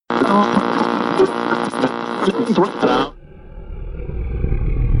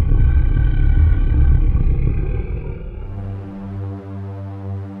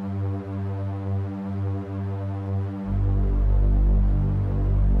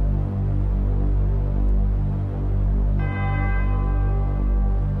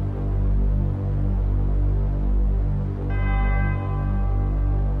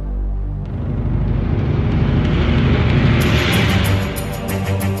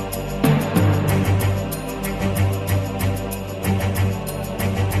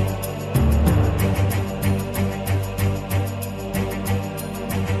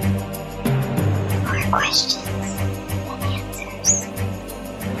Questions and answers.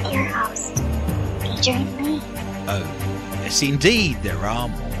 With your host, featuring me. Oh, yes indeed, there are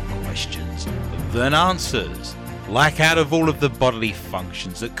more questions than answers. Like out of all of the bodily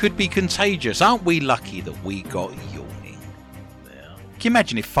functions that could be contagious, aren't we lucky that we got yawning? Yeah. Can you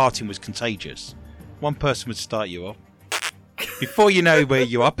imagine if farting was contagious? One person would start you off. Before you know where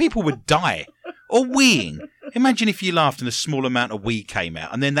you are, people would die. Or weeing. Imagine if you laughed and a small amount of wee came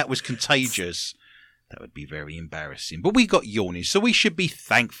out and then that was contagious. That would be very embarrassing. But we got yawning, so we should be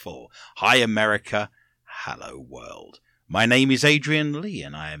thankful. Hi, America. Hello, world. My name is Adrian Lee,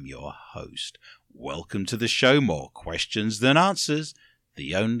 and I am your host. Welcome to the show, More Questions Than Answers,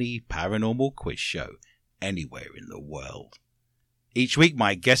 the only paranormal quiz show anywhere in the world. Each week,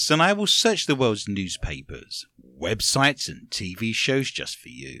 my guests and I will search the world's newspapers, websites, and TV shows just for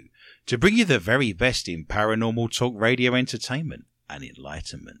you, to bring you the very best in paranormal talk radio entertainment and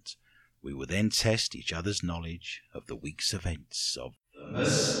enlightenment. We will then test each other's knowledge of the week's events of the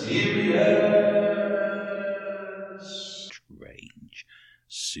mysterious, strange,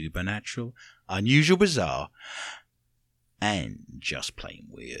 supernatural, unusual, bizarre, and just plain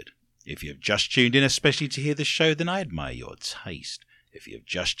weird. If you've just tuned in especially to hear the show, then I admire your taste. If you've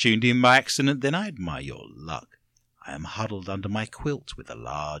just tuned in by accident, then I admire your luck. I am huddled under my quilt with a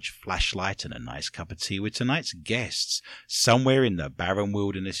large flashlight and a nice cup of tea with tonight's guests, somewhere in the barren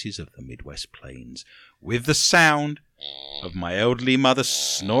wildernesses of the Midwest Plains, with the sound of my elderly mother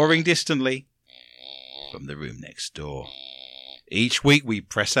snoring distantly from the room next door. Each week we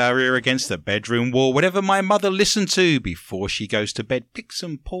press our ear against the bedroom wall. Whatever my mother listened to before she goes to bed picks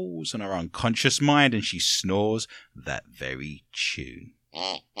and pulls on her unconscious mind, and she snores that very tune.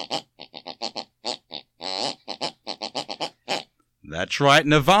 That's right,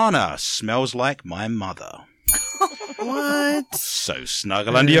 Nirvana smells like my mother. What? So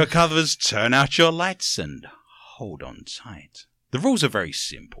snuggle under your covers, turn out your lights, and hold on tight. The rules are very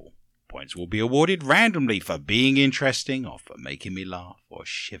simple. Points will be awarded randomly for being interesting, or for making me laugh, or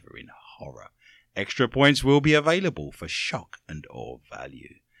shiver in horror. Extra points will be available for shock and awe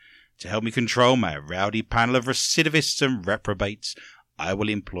value. To help me control my rowdy panel of recidivists and reprobates, I will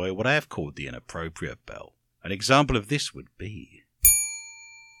employ what I have called the inappropriate bell. An example of this would be...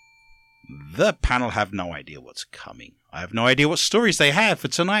 The panel have no idea what's coming. I have no idea what stories they have for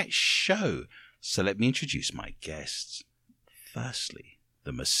tonight's show. So let me introduce my guests. Firstly,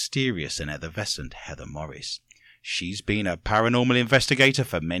 the mysterious and effervescent Heather Morris. She's been a paranormal investigator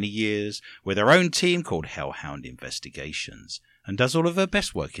for many years with her own team called Hellhound Investigations and does all of her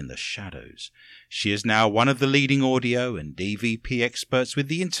best work in the shadows. She is now one of the leading audio and DVP experts with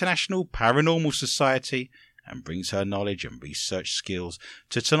the International Paranormal Society and brings her knowledge and research skills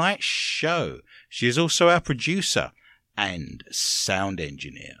to tonight's show. She is also our producer and sound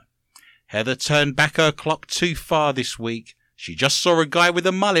engineer. Heather turned back her clock too far this week. She just saw a guy with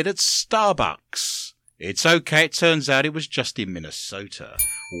a mullet at Starbucks. It's okay, it turns out it was just in Minnesota.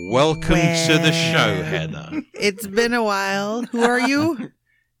 Welcome to the show, Heather. It's been a while. Who are you?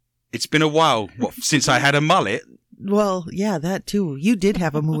 It's been a while. What, since I had a mullet? Well, yeah, that too. You did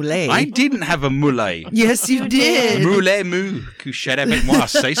have a moulet. I didn't have a mullet. Yes, you did. Moulet mou, coucher avec moi,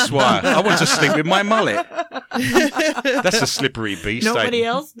 ce soir. I want to sleep with my mullet. That's a slippery beast. Nobody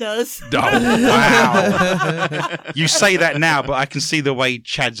else does. Oh, wow. You say that now, but I can see the way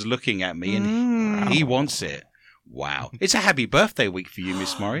Chad's looking at me, and he wants it. Wow. It's a happy birthday week for you,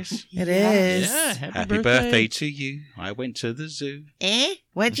 Miss Morris. It is. Yeah, Happy birthday to you. I went to the zoo.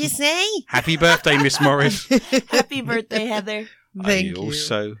 What'd you say? Happy birthday, Miss Morris. Happy birthday, Heather. Thank I you.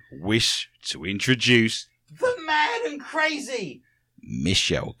 also wish to introduce the mad and crazy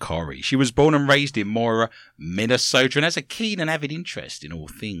Michelle Corrie. She was born and raised in Mora, Minnesota, and has a keen and avid interest in all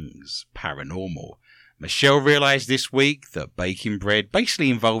things paranormal. Michelle realized this week that baking bread basically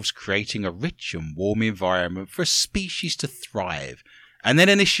involves creating a rich and warm environment for a species to thrive, and then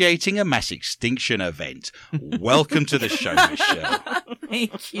initiating a mass extinction event. Welcome to the show, Michelle.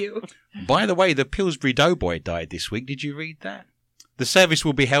 Thank you. By the way, the Pillsbury Doughboy died this week. Did you read that? The service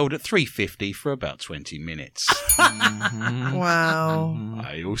will be held at 3:50 for about 20 minutes. Wow.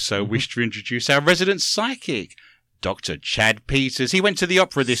 I also wish to introduce our resident psychic, Dr. Chad Peters. He went to the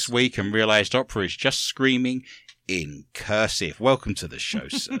opera this week and realised opera is just screaming in cursive. Welcome to the show,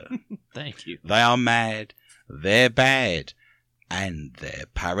 sir. Thank you. They are mad, they're bad, and they're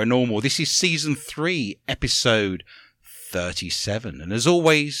paranormal. This is season 3, episode 37. And as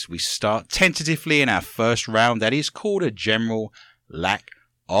always, we start tentatively in our first round. That is called a general lack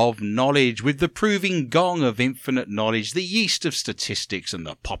of knowledge, with the proving gong of infinite knowledge, the yeast of statistics, and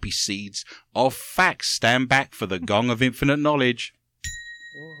the poppy seeds of facts. Stand back for the gong of infinite knowledge.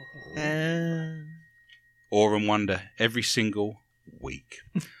 Awe and wonder every single week.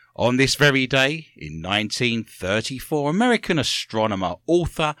 On this very day, in 1934, American astronomer,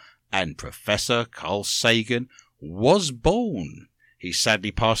 author, and Professor Carl Sagan was born. He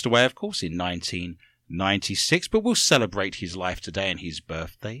sadly passed away, of course, in 1996, but we'll celebrate his life today and his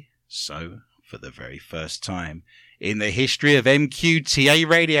birthday. So, for the very first time in the history of MQTA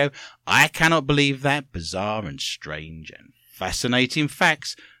radio, I cannot believe that bizarre and strange and fascinating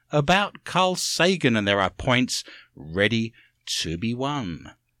facts about Carl Sagan, and there are points ready to be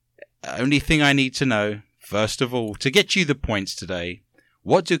won. Only thing I need to know, first of all, to get you the points today,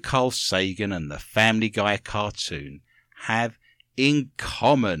 what do Carl Sagan and the Family Guy cartoon have in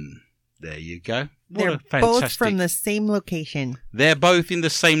common? There you go. They're both from the same location. They're both in the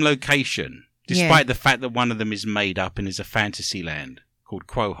same location, despite the fact that one of them is made up and is a fantasy land called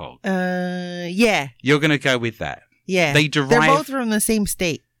Quahog. Yeah. You're going to go with that? Yeah. They're both from the same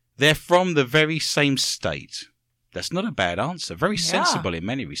state. They're from the very same state. That's not a bad answer. Very sensible in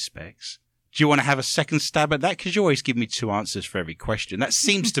many respects. Do you want to have a second stab at that? Because you always give me 2 answers for every question. That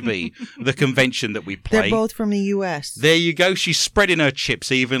seems to be the convention that we play. They're both from the U.S. There you go. She's spreading her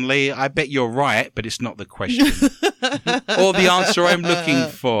chips evenly. I bet you're right, but it's not the question. Or the answer I'm looking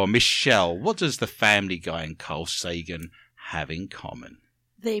for. Michelle, what does the Family Guy and Carl Sagan have in common?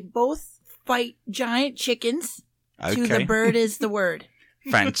 They both fight giant chickens. Okay. To the bird is the word.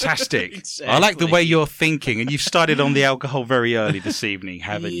 Fantastic. Exactly. I like the way you're thinking, and you've started on the alcohol very early this evening,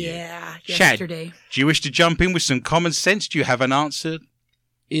 haven't you? Yeah, Chad, yesterday. do you wish to jump in with some common sense? Do you have an answer?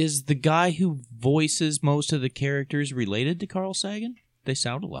 Is the guy who voices most of the characters related to Carl Sagan? They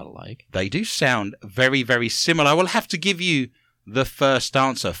sound a lot alike. They do sound very, very similar. I will have to give you the first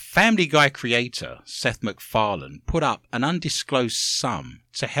answer. Family Guy creator Seth MacFarlane put up an undisclosed sum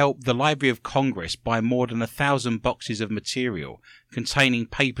to help the Library of Congress buy more than 1,000 boxes of material containing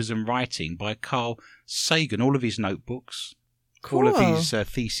papers and writing by Carl Sagan, all of his notebooks, all of his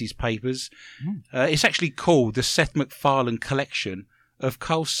thesis papers. It's actually called the Seth MacFarlane Collection of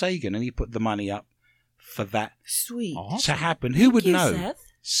Carl Sagan, and he put the money up for that Sweet. to happen. Who would Thank you, know Seth.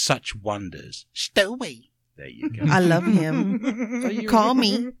 such wonders? Stowy. There you go. I love him. Call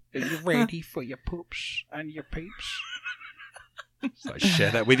me. Are you ready for your poops and your peeps? So I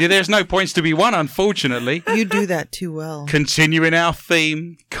share that with you. There's no points to be won, unfortunately. You do that too well. Continuing our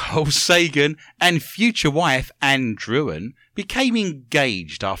theme, Carl Sagan and future wife Anne Druin became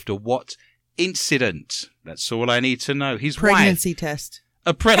engaged after what incident? That's all I need to know. His Pregnancy test.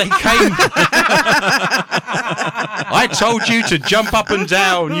 wife. They came. I told you to jump up and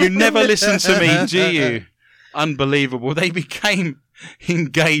down. You never listen to me, do you? Unbelievable. They became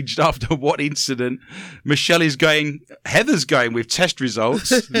engaged after what incident? Michelle is going, Heather's going with test results.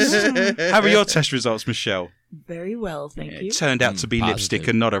 How are your test results, Michelle? Very well, thank you. It turned out to be Positive. lipstick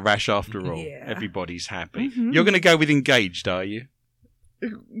and not a rash after all. Yeah. Everybody's happy. You're going to go with engaged, are you?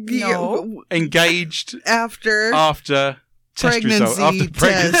 No. Engaged After test result, after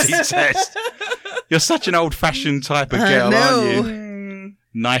pregnancy test. You're such an old-fashioned type of girl, aren't you?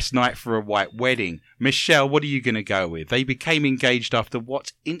 Nice night for a white wedding. Michelle, what are you going to go with? They became engaged after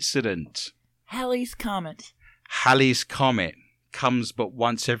what incident? Halley's Comet. Halley's Comet comes but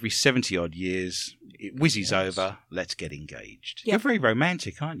once every 70-odd years. It whizzes over. Let's get engaged. Yep. You're very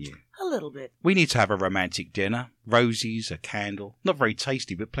romantic, aren't you? A little bit. We need to have a romantic dinner. Roses, a candle. Not very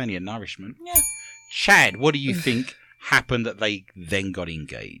tasty, but plenty of nourishment. Yeah. Chad, what do you think happened that they then got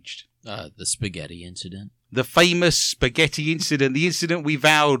engaged? The spaghetti incident. The famous spaghetti incident, the incident we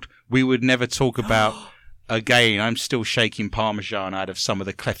vowed we would never talk about again. I'm still shaking Parmesan out of some of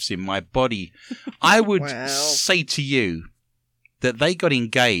the clefts in my body. I would say to you that they got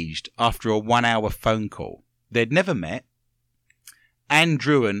engaged after a 1-hour phone call. They'd never met. Anne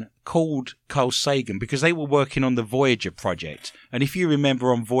Druin called Carl Sagan because they were working on the Voyager project. And if you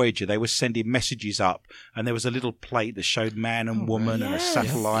remember on Voyager, they were sending messages up and there was a little plate that showed man and woman and a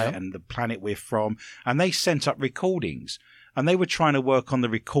satellite and the planet we're from. And they sent up recordings and they were trying to work on the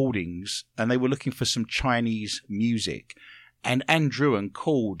recordings and they were looking for some Chinese music. and Andrewen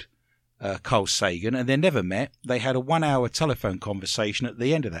called Carl Sagan, and they never met. They had a 1-hour telephone conversation. At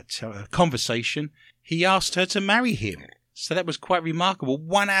the end of that conversation, he asked her to marry him. So that was quite remarkable.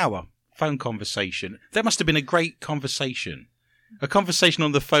 1 hour phone conversation. That must have been a great conversation. A conversation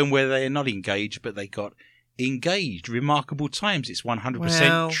on the phone where they are not engaged, but they got engaged. Remarkable times. It's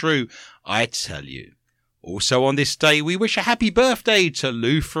 100% true. I tell you. Also on this day, we wish a happy birthday to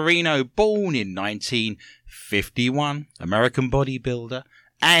Lou Ferrigno, born in 1951, American bodybuilder,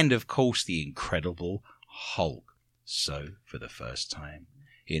 and of course the Incredible Hulk. So, for the first time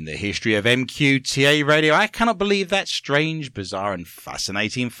in the history of MQTA Radio, I cannot believe that strange, bizarre, and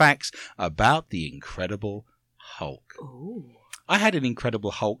fascinating facts about the Incredible Hulk. Ooh. I had an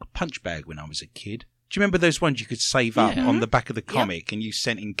Incredible Hulk punch bag when I was a kid. Do you remember those ones you could save up on the back of the comic and you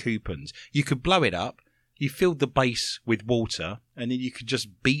sent in coupons? You could blow it up, you filled the base with water, and then you could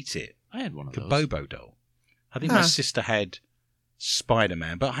just beat it. I had one of Like a those. Bobo doll. I think my sister had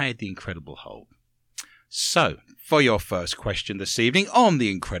Spider-Man, but I had the Incredible Hulk. So, for your first question this evening on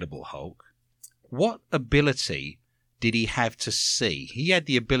the Incredible Hulk, what ability did he have to see? He had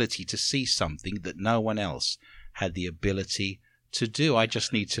the ability to see something that no one else had the ability to do. I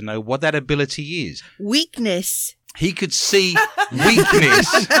just need to know what that ability is. Weakness. He could see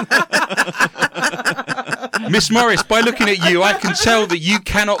weakness. Miss Morris, by looking at you, I can tell that you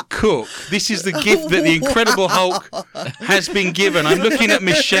cannot cook. This is the gift that the Incredible Hulk has been given. I'm looking at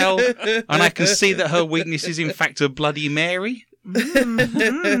Michelle, and I can see that her weakness is, in fact, a Bloody Mary.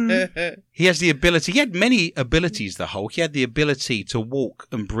 He has the ability. He had many abilities, the Hulk. He had the ability to walk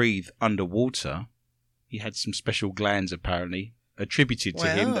and breathe underwater. He had some special glands, apparently, attributed to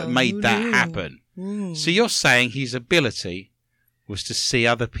him that made that happen. So you're saying his ability was to see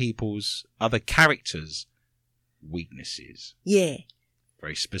other characters' weaknesses. Yeah.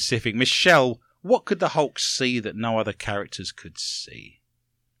 Very specific. Michelle, what could the Hulk see that no other characters could see?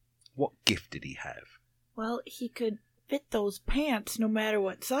 What gift did he have? Well, he could fit those pants no matter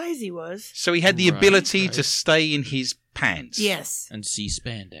what size he was. So he had the ability to stay in his pants. Yes. And see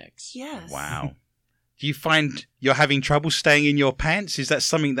spandex. Yes. Wow. Do you find you're having trouble staying in your pants? Is that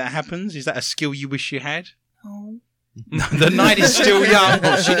something that happens? Is that a skill you wish you had? No. The night is still young.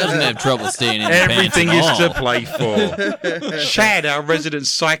 Well, she doesn't have trouble staying in her Everything pants is at all. to play for. Shad, our resident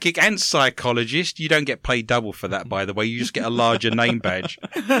psychic and psychologist. You don't get paid double for that, by the way. You just get a larger name badge.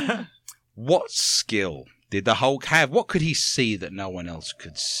 What skill did the Hulk have? What could he see that no one else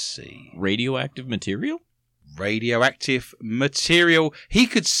could see? Radioactive material? Radioactive material. He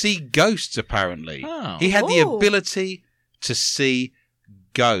could see ghosts, apparently. Oh. He had the ability to see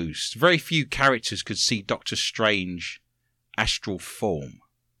ghosts. Very few characters could see Doctor Strange astral form.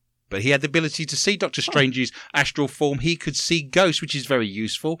 But he had the ability to see Doctor Strange's astral form. He could see ghosts, which is very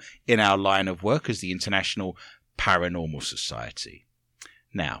useful in our line of work as the International Paranormal Society.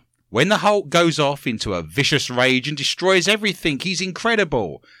 Now, when the Hulk goes off into a vicious rage and destroys everything, he's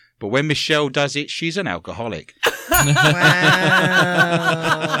incredible. But when Michelle does it, she's an alcoholic. Wow.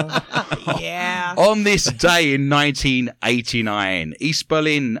 Yeah. On this day in 1989, East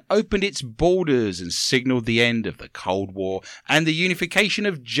Berlin opened its borders and signaled the end of the Cold War and the unification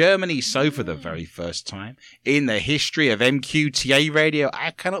of Germany. So for the very first time in the history of MQTA Radio,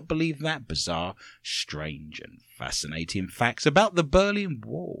 I cannot believe that bizarre, strange and fascinating facts about the Berlin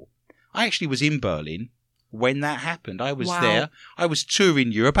Wall. I actually was in Berlin when that happened. I was there. I was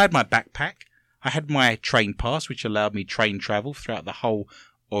touring Europe. I had my backpack. I had my train pass, which allowed me train travel throughout the whole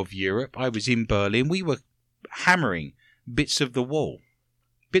of Europe. I was in Berlin. We were hammering bits of the wall,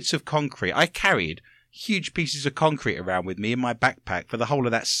 bits of concrete. I carried huge pieces of concrete around with me in my backpack for the whole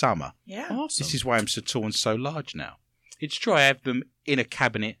of that summer. Yeah. Awesome. This is why I'm so tall and so large now. It's true. I have them in a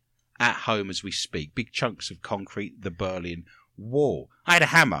cabinet at home as we speak. Big chunks of concrete, the Berlin Wall. I had a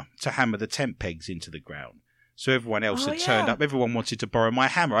hammer to hammer the tent pegs into the ground. So everyone else had turned up. Everyone wanted to borrow my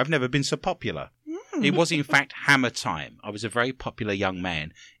hammer. I've never been so popular. It was, in fact, hammer time. I was a very popular young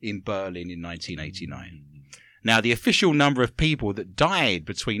man in Berlin in 1989. Now, the official number of people that died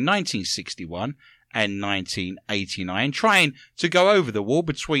between 1961 and 1989 trying to go over the wall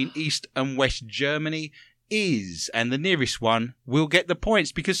between East and West Germany is, and the nearest one will get the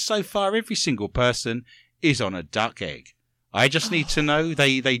points because so far every single person is on a duck egg. I just need to know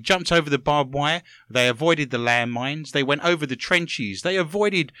they jumped over the barbed wire, they avoided the landmines, they went over the trenches, they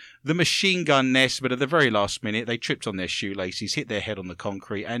avoided the machine gun nest, but at the very last minute they tripped on their shoelaces, hit their head on the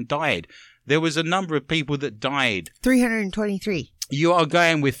concrete and died. There was a number of people that died. 323. You are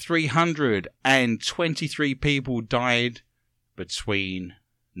going with 323 people died between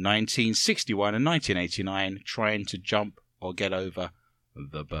 1961 and 1989 trying to jump or get over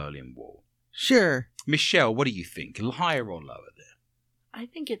the Berlin Wall. Sure. Michelle, what do you think? Higher or lower there? I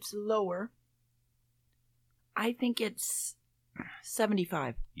think it's lower. I think it's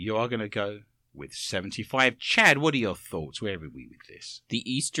 75. You are going to go with 75. Chad, what are your thoughts? Where are we with this? The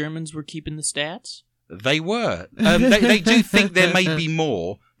East Germans were keeping the stats? They were. They do think there may be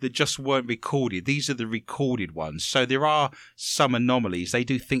more that just weren't recorded. These are the recorded ones. So there are some anomalies. They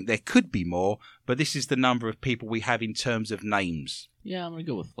do think there could be more, but this is the number of people we have in terms of names. Yeah, I'm going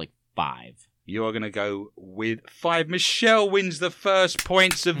to go with like 5. You are going to go with 5. Michelle wins the first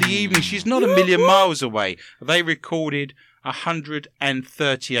points of the evening. She's not a million miles away. They recorded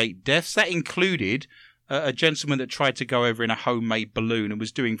 138 deaths. That included a gentleman that tried to go over in a homemade balloon and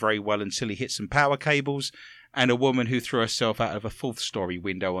was doing very well until he hit some power cables, and a woman who threw herself out of a 4th-story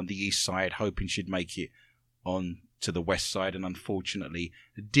window on the east side, hoping she'd make it on to the west side, and unfortunately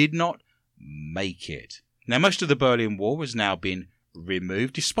did not make it. Now, most of the Berlin Wall has now been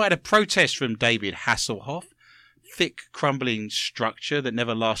removed, despite a protest from David Hasselhoff. Thick, crumbling structure that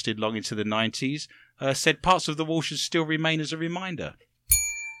never lasted long into the 90s said parts of the wall should still remain as a reminder.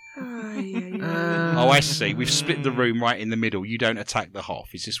 Oh, I see. We've split the room right in the middle. You don't attack the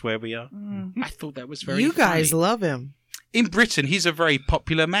Hoff. Is this where we are? I thought that was very You guys funny. love him. In Britain, he's a very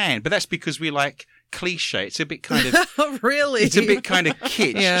popular man, but that's because we like cliche. It's a bit kind of... Really? It's a bit kind of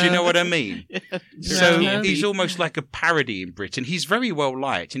kitsch. Yeah. Do you know what I mean? So Yeah. he's almost like a parody in Britain. He's very well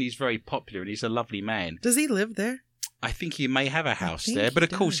liked and he's very popular and he's a lovely man. Does he live there? I think he may have a house think there, but he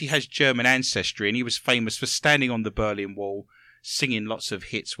of course does. he has German ancestry and he was famous for standing on the Berlin Wall singing lots of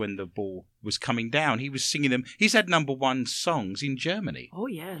hits when the wall was coming down. He was singing them. He's had #1 songs in Germany. Oh,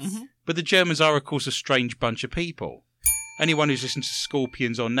 yes. Mm-hmm. But the Germans are, of course, a strange bunch of people. Anyone who's listened to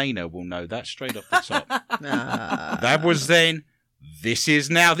Scorpions or Nano will know that straight off the top. That was then. This is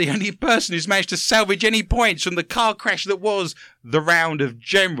now. The only person who's managed to salvage any points from the car crash that was the round of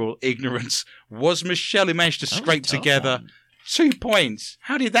general ignorance was Michelle, who managed to That was a scrape tough together one. 2 points.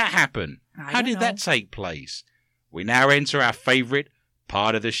 How did that happen? I How don't did know. that take place? We now enter our favourite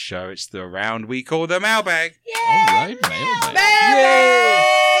part of the show. It's the round we call the mailbag. All right, mailbag.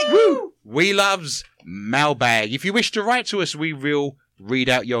 Yay! Woo! We loves mailbag. If you wish to write to us, we will read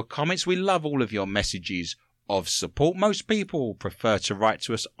out your comments. We love all of your messages of support. Most people prefer to write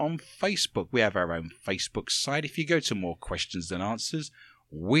to us on Facebook. We have our own Facebook site. If you go to More Questions Than Answers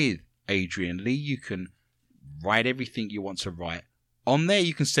with Adrian Lee, you can write everything you want to write. On there,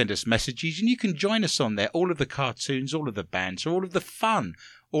 you can send us messages and you can join us on there. All of the cartoons, all of the banter, all of the fun,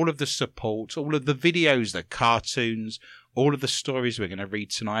 all of the support, all of the videos, the cartoons, all of the stories we're going to read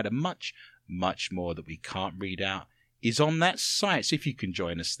tonight, and much, much more that we can't read out is on that site. So if you can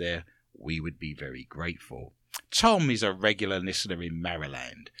join us there, we would be very grateful. Tom is a regular listener in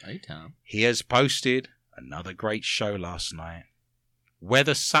Maryland. Hey, Tom. He has posted another great show last night.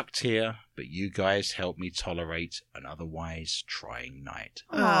 Weather sucked here, but you guys helped me tolerate an otherwise trying night.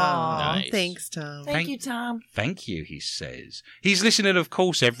 Oh, Nice. thanks, Tom. Thank you, Tom. Thank you, he says. He's listening, of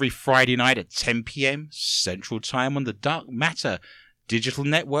course, every Friday night at 10 p.m. Central Time on the Dark Matter digital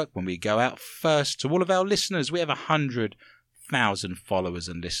network when we go out first. To all of our listeners, we have 100,000 followers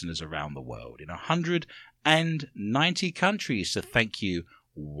and listeners around the world in 190 countries. So thank you,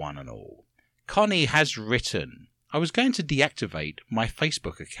 one and all. Connie has written, I was going to deactivate my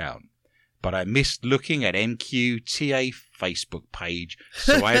Facebook account, but I missed looking at Mqta Facebook page,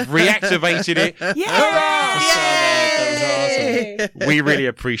 so I've reactivated it. Yay! We really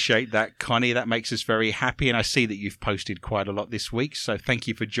appreciate that, Connie. That makes us very happy, and I see that you've posted quite a lot this week, so thank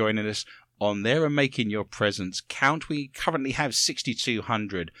you for joining us on there and making your presence count. We currently have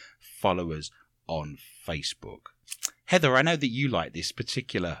 6,200 followers on Facebook. Heather, I know that you like this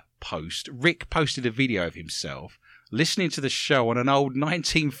particular post. Rick posted a video of himself listening to the show on an old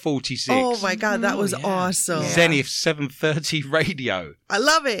 1946 Oh my God, that was yeah. awesome. Zenith 730 radio. I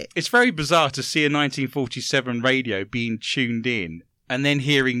love it. It's very bizarre to see a 1947 radio being tuned in and then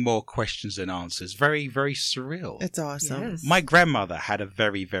hearing More Questions Than Answers. Very, very surreal. It's awesome. Yes. My grandmother had a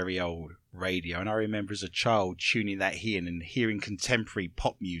very, very old radio, and I remember as a child tuning that in and hearing contemporary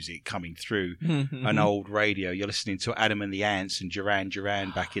pop music coming through an old radio. You're listening to Adam and the Ants and Duran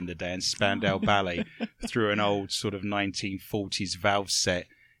Duran back in the day and Spandau Ballet through an old sort of 1940s valve set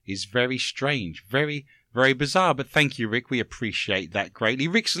is very strange, very, very bizarre. But thank you, Rick. We appreciate that greatly.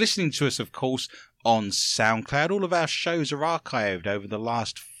 Rick's listening to us, of course, on SoundCloud. All of our shows are archived over the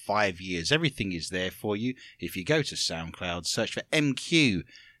last 5 years. Everything is there for you. If you go to SoundCloud, search for Mqta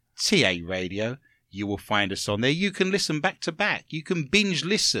Radio, you will find us on there. You can listen back to back. You can binge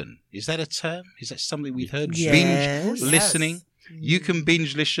listen. Is that a term? Is that something we've heard? Yes. Binge Oh, yes. listening. You can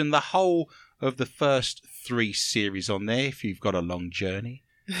binge listen the whole of the first 3 series on there if you've got a long journey.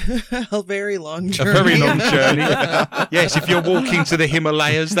 A very long A journey. very long journey. Yes, if you're walking to the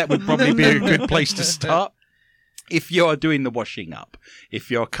Himalayas, that would probably be a good place to start. If you're doing the washing up,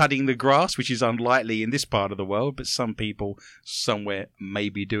 if you're cutting the grass, which is unlikely in this part of the world, but some people somewhere may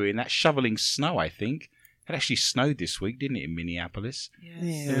be doing that. Shoveling snow, I think. It actually snowed this week, didn't it, in Minneapolis?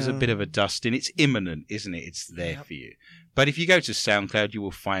 Yeah. There was a bit of a dusting. It's imminent, isn't it? It's there for you. But if you go to SoundCloud, you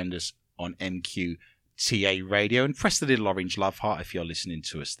will find us on Mqta Radio, and press the little orange love heart if you're listening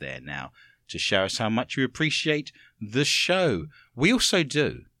to us there now to show us how much you appreciate the show. We also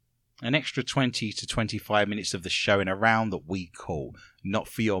do an extra 20 to 25 minutes of the show in a round that we call Not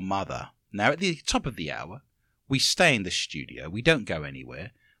For Your Mother. Now, at the top of the hour, we stay in the studio. We don't go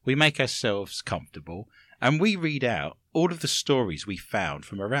anywhere. We make ourselves comfortable, and we read out all of the stories we found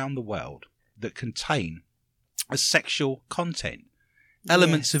from around the world that contain a sexual content,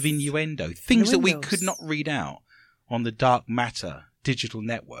 elements of innuendo, things that we could not read out on the Dark Matter digital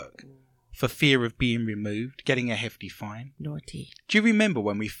network for fear of being removed, getting a hefty fine. Naughty. Do you remember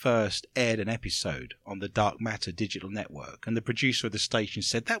when we first aired an episode on the Dark Matter digital network and the producer of the station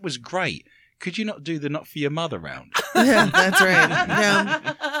said, "That was great. Could you not do the Not For Your Mother round?" Yeah, that's right.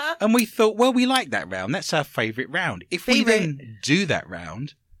 Yeah. And we thought, well, we like that round. That's our favourite round. If we then do that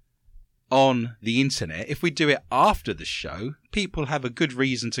round on the internet, if we do it after the show, people have a good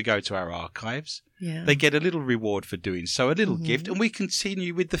reason to go to our archives. Yeah. They get a little reward for doing so, a little gift, and we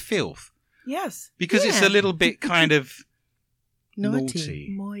continue with the filth. Yes. Because it's a little bit kind of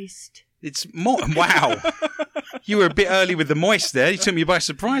naughty. Moist. It's more. Wow. You were a bit early with the moist there. You took me by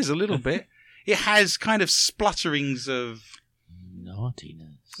surprise a little bit. It has kind of splutterings of naughtiness.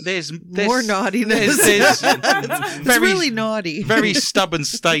 There's more naughtiness. There's it's really naughty. Very stubborn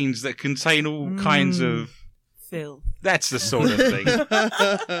stains that contain all kinds of filth. That's the sort of thing.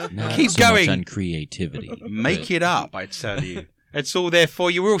 Not Keep so going. much on creativity. Make it up, I tell you. It's all there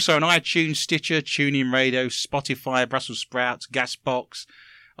for you. We're also on iTunes, Stitcher, TuneIn Radio, Spotify, Brussels Sprouts, Gasbox,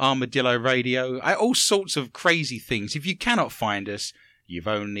 Armadillo Radio, all sorts of crazy things. If you cannot find us, you've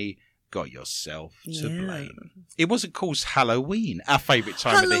only got yourself to blame. It was, of course, Halloween, our favourite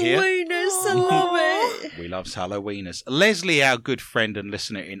time of the year. Halloweeners, I love it. We loves Halloweeners. Leslie, our good friend and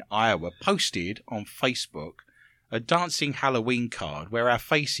listener in Iowa, posted on Facebook a dancing Halloween card where our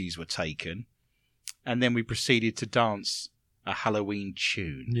faces were taken, and then we proceeded to dance a Halloween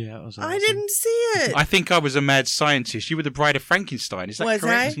tune. Yeah, it was awesome. I didn't see it. I think I was a mad scientist. You were the Bride of Frankenstein. Is that was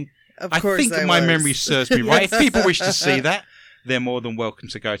correct? Of course, I think my memory serves me right. If people wish to see that, they're more than welcome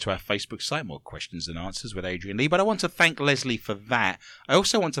to go to our Facebook site, More Questions and Answers with Adrian Lee. But I want to thank Leslie for that. I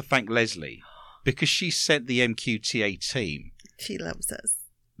also want to thank Leslie because she sent the MQTA team. She loves us.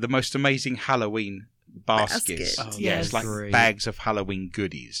 The most amazing Halloween baskets. Basket. Oh, yes, like great. bags of Halloween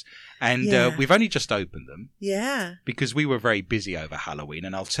goodies. And we've only just opened them. Yeah. Because we were very busy over Halloween,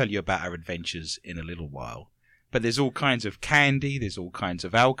 and I'll tell you about our adventures in a little while. But there's all kinds of candy, there's all kinds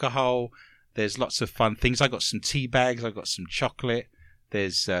of alcohol, there's lots of fun things. I got some tea bags, I got some chocolate,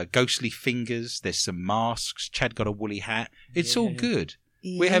 there's ghostly fingers, there's some masks, Chad got a woolly hat. It's all good.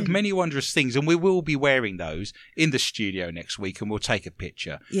 We have many wondrous things, and we will be wearing those in the studio next week, and we'll take a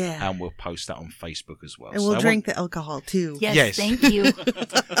picture and we'll post that on Facebook as well. And we'll drink the alcohol too. Yes, thank you.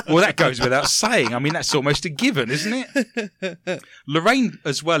 Well, that goes without saying. I mean, that's almost a given, isn't it? Lorraine,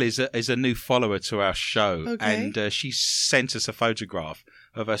 as well, is a new follower to our show, and she sent us a photograph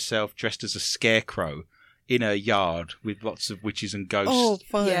of herself dressed as a scarecrow in her yard with lots of witches and ghosts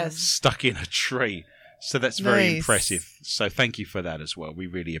stuck in a tree. So that's very impressive. So thank you for that as well. We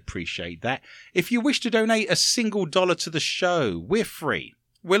really appreciate that. If you wish to donate a single dollar to the show, we're free.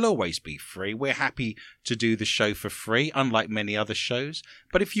 We'll always be free. We're happy to do the show for free, unlike many other shows.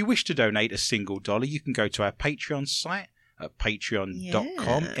 But if you wish to donate a single dollar, you can go to our Patreon site at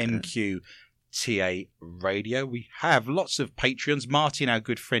patreon.com, MQTA Radio. We have lots of Patreons. Martin, our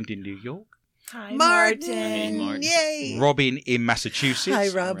good friend in New York. Hi, Martin. Martin. Yay. Robin in Massachusetts. Hi,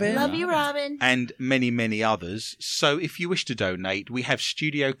 Robin. Love you, Robin. And many, many others. So if you wish to donate, we have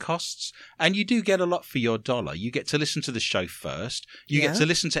studio costs, and you do get a lot for your dollar. You get to listen to the show first. You get to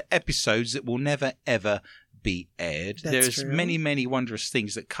listen to episodes that will never, ever be aired. There's true. many, many wondrous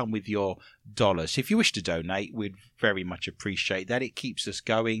things that come with your dollars. If you wish to donate, we'd very much appreciate that. It keeps us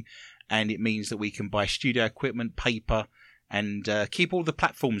going, and it means that we can buy studio equipment, paper, and keep all the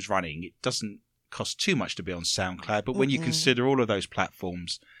platforms running. It doesn't cost too much to be on SoundCloud, but when you consider all of those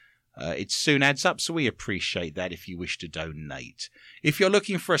platforms, it soon adds up. So we appreciate that if you wish to donate. If you're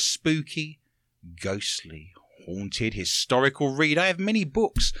looking for a spooky, ghostly, haunted, historical read, I have many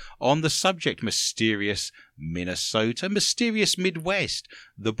books on the subject. Mysterious Minnesota, Mysterious Midwest,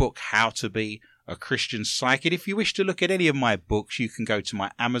 the book How to Be a Christian psychic. If you wish to look at any of my books, you can go to my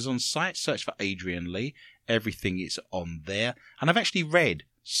Amazon site, search for Adrian Lee. Everything is on there. And I've actually read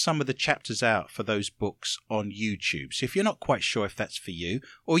some of the chapters out for those books on YouTube. So if you're not quite sure if that's for you,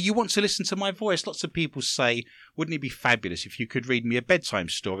 or you want to listen to my voice, lots of people say, wouldn't it be fabulous if you could read me a bedtime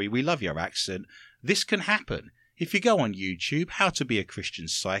story? We love your accent. This can happen. If you go on YouTube, How to Be a Christian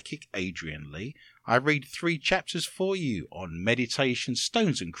Psychic, Adrian Lee, I read 3 chapters for you on meditation,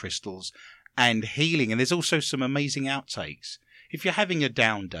 stones and crystals, and healing. And there's also some amazing outtakes. If you're having a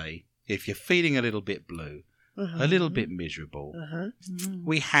down day, if you're feeling a little bit blue, a little bit miserable,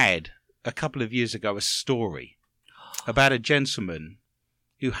 we had a couple of years ago a story about a gentleman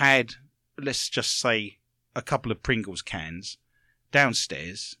who had, let's just say, a couple of Pringles cans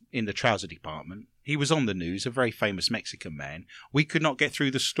downstairs in the trouser department. He was on the news, a very famous Mexican man. We could not get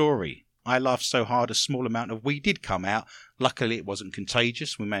through the story. I laughed so hard a small amount of weed did come out. Luckily it wasn't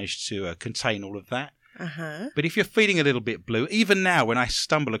contagious. We managed to contain all of that. But if you're feeling a little bit blue, even now when I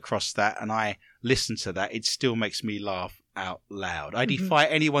stumble across that and I listen to that, it still makes me laugh out loud. I defy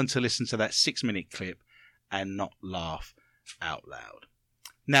anyone to listen to that 6-minute clip and not laugh out loud.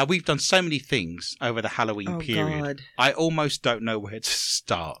 Now, we've done so many things over the Halloween period. God. I almost don't know where to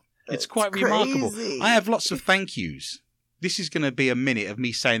start. It's quite remarkable. I have lots of thank yous. This is going to be a minute of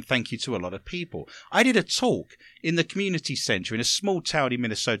me saying thank you to a lot of people. I did a talk in the community centre in a small town in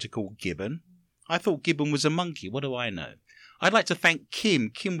Minnesota called Gibbon. I thought Gibbon was a monkey. What do I know? I'd like to thank Kim.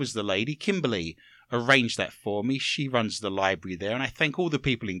 Kim was the lady. Kimberly arranged that for me. She runs the library there. And I thank all the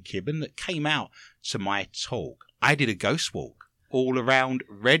people in Gibbon that came out to my talk. I did a ghost walk all around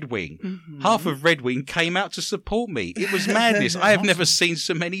Red Wing. Half of Red Wing came out to support me. It was madness. I have never seen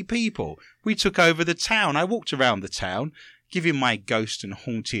so many people. We took over the town. I walked around the town, giving my ghost and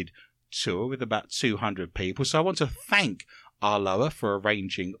haunted tour with about 200 people. So I want to thank Arloa for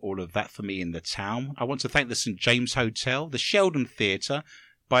arranging all of that for me in the town. I want to thank the St. James Hotel, the Sheldon Theatre.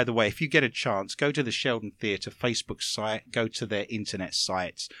 By the way, if you get a chance, go to the Sheldon Theatre Facebook site, go to their internet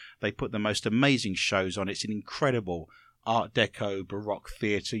sites. They put the most amazing shows on. It's an incredible Art Deco Baroque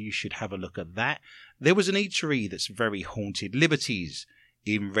theatre. You should have a look at that. There was an eatery that's very haunted, Liberties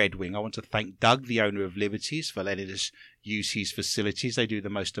in Red Wing. I want to thank Doug, the owner of Liberties, for letting us use his facilities. They do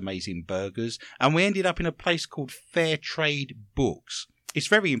the most amazing burgers. And we ended up in a place called Fair Trade Books. It's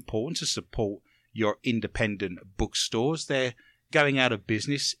very important to support your independent bookstores. They're going out of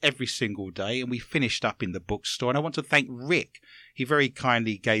business every single day, and we finished up in the bookstore. And I want to thank Rick. He very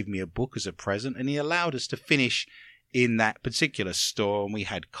kindly gave me a book as a present, and he allowed us to finish in that particular store, and we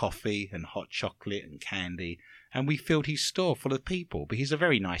had coffee and hot chocolate and candy, and we filled his store full of people. But he's a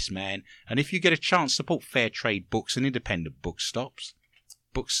very nice man, and if you get a chance, support Fair Trade Books and independent bookstops.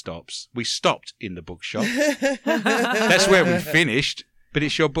 We stopped in the bookshop. That's where we finished, but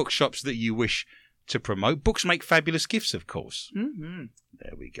it's your bookshops that you wish to promote. Books make fabulous gifts, of course.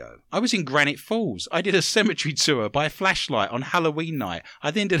 There we go. I was in Granite Falls. I did a cemetery tour by flashlight on Halloween night.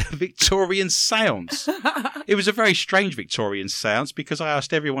 I then did a Victorian seance. It was a very strange Victorian seance because I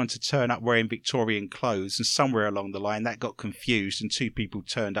asked everyone to turn up wearing Victorian clothes, and somewhere along the line that got confused and 2 people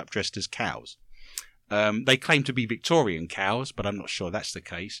turned up dressed as cows. They claim to be Victorian cows, but I'm not sure that's the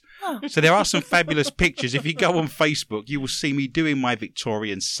case. So there are some fabulous pictures. If you go on Facebook, you will see me doing my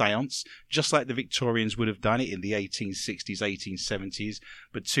Victorian seance, just like the Victorians would have done it in the 1860s, 1870s.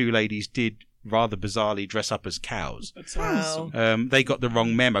 But 2 ladies did rather bizarrely dress up as cows. That's awesome. They got the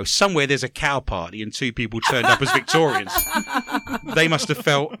wrong memo. Somewhere there's a cow party and 2 people turned up as Victorians. They must have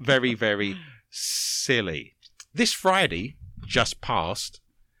felt very, very silly. This Friday, just past,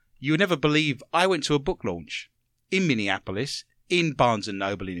 you would never believe I went to a book launch in Minneapolis, in Barnes &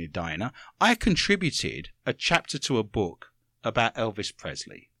 Noble in Edina. I contributed a chapter to a book about Elvis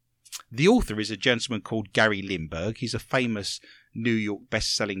Presley. The author is a gentleman called Gary Lindbergh. He's a famous New York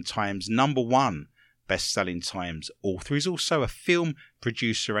best-selling Times #1 best-selling Times author. He's also a film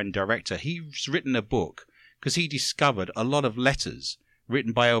producer and director. He's written a book because he discovered a lot of letters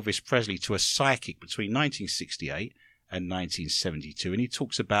written by Elvis Presley to a psychic between 1968 and 1972, and he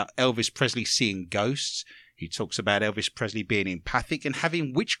talks about Elvis Presley seeing ghosts. He talks about Elvis Presley being empathic and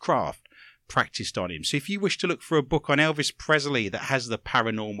having witchcraft practiced on him. So if you wish to look for a book on Elvis Presley that has the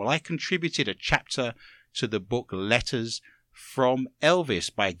paranormal, I contributed a chapter to the book Letters from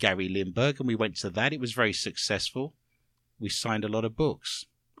Elvis by Gary Lindbergh, and we went to that. It was very successful. We signed a lot of books.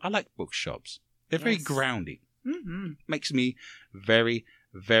 I like bookshops. They're very grounding. Makes me very,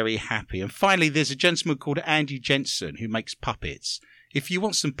 very happy. And finally, there's a gentleman called Andy Jensen who makes puppets. If you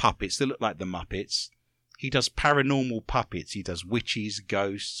want some puppets that look like the Muppets, He does paranormal puppets. He does witches,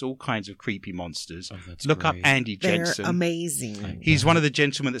 ghosts, all kinds of creepy monsters. Oh, that's Look up great. Andy They're Jensen. amazing. He's one of the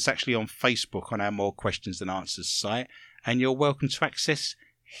gentlemen that's actually on Facebook on our More Questions Than Answers site, and you're welcome to access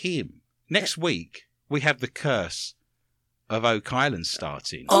him. Next week, we have The Curse of Oak Island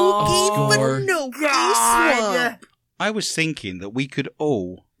starting. Okay, Score. but no God. swamp. I was thinking that we could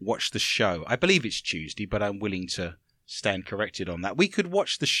all watch the show. I believe it's Tuesday, but I'm willing to stand corrected on that. We could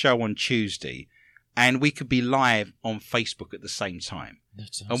watch the show on Tuesday, and we could be live on Facebook at the same time.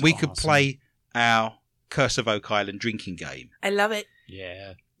 That sounds And we could awesome. play our Curse of Oak Island drinking game. I love it.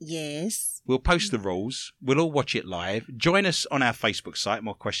 Yeah. Yes. We'll post the rules. We'll all watch it live. Join us on our Facebook site,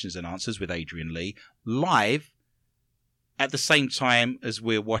 More Questions Than Answers with Adrian Lee, live at the same time as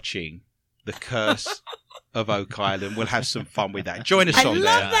we're watching The Curse of Oak Island. We'll have some fun with that. Join us I on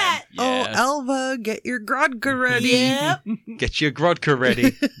love there. that. Oh, Alva, get your grodka ready. Yep. Get your grodka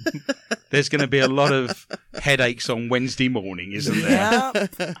ready. There's going to be a lot of headaches on Wednesday morning, isn't there?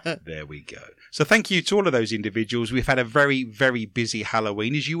 Yep. There we go. So thank you to all of those individuals. We've had a very, very busy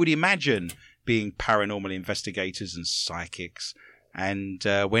Halloween, as you would imagine, being paranormal investigators and psychics. And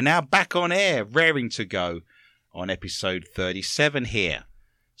we're now back on air, raring to go on episode 37 here.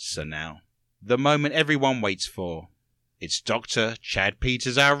 So now, the moment everyone waits for. It's Dr. Chad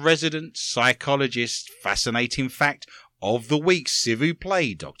Peters, our resident psychologist. Fascinating fact of the week. S'il vous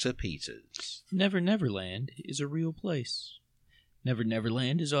plaît, Dr. Peters. Never Neverland is a real place. Never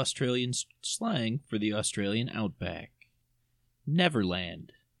Neverland is Australian slang for the Australian outback.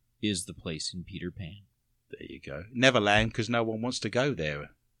 Neverland is the place in Peter Pan. There you go. Neverland, because no one wants to go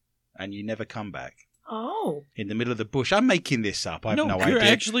there. And you never come back. Oh. In the middle of the bush. I'm making this up. I have no you're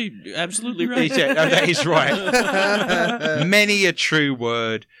idea. actually absolutely right. Yeah, no, that is right. Many a true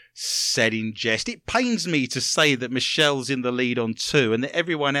word said in jest. It pains me to say that Michelle's in the lead on 2 and that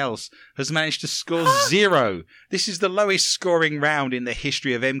everyone else has managed to score 0. This is the lowest scoring round in the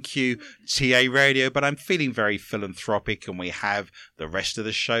history of MQTA Radio, but I'm feeling very philanthropic and we have the rest of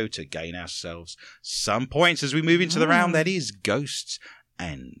the show to gain ourselves some points as we move into the round that is Ghosts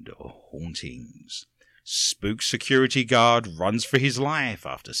and Hauntings. Spook security guard runs for his life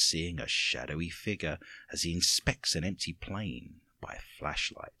after seeing a shadowy figure as he inspects an empty plane by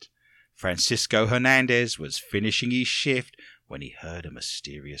flashlight. Francisco Hernandez was finishing his shift when he heard a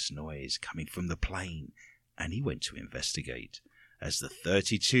mysterious noise coming from the plane, and he went to investigate. As the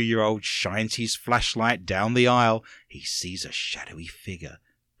 32-year-old shines his flashlight down the aisle, he sees a shadowy figure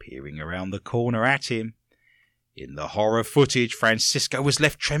peering around the corner at him. In the horror footage, Francisco was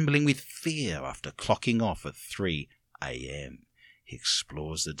left trembling with fear after clocking off at 3 a.m. He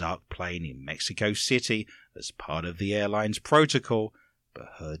explores the dark plane in Mexico City as part of the airline's protocol, but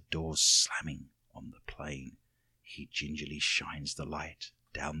heard doors slamming on the plane. He gingerly shines the light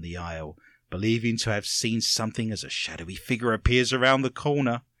down the aisle, believing to have seen something as a shadowy figure appears around the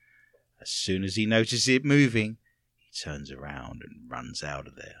corner. As soon as he notices it moving, he turns around and runs out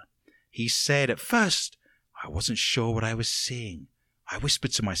of there. He said, "At first, I wasn't sure what I was seeing. I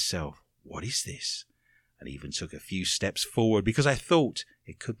whispered to myself, 'What is this?' and even took a few steps forward because I thought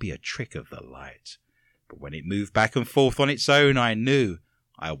it could be a trick of the light. But when it moved back and forth on its own, I knew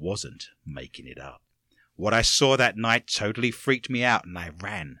I wasn't making it up. What I saw that night totally freaked me out and I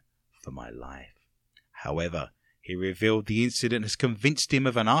ran for my life." However, he revealed the incident has convinced him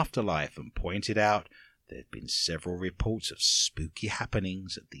of an afterlife and pointed out there had been several reports of spooky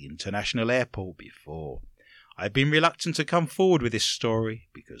happenings at the international airport before. I've been reluctant to come forward with this story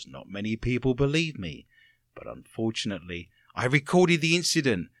because not many people believe me, but unfortunately I recorded the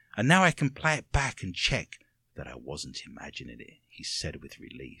incident and now I can play it back and check that I wasn't imagining it, he said with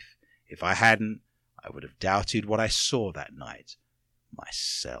relief. If I hadn't, I would have doubted what I saw that night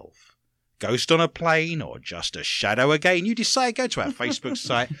myself. Ghost on a plane or just a shadow again? You decide. Go to our Facebook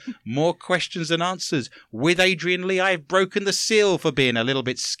site. More Questions Than Answers. With Adrian Lee, I've broken the seal for being a little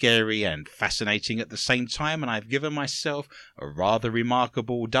bit scary and fascinating at the same time, and I've given myself a rather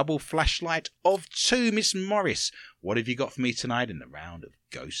remarkable double flashlight of 2. Miss Morris, what have you got for me tonight in the round of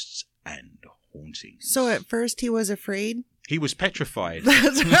Ghosts and Hauntings? So at first he was afraid. He was petrified.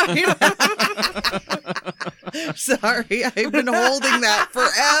 That's right. Sorry, I've been holding that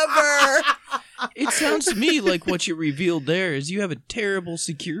forever. It sounds to me like what you revealed there is you have a terrible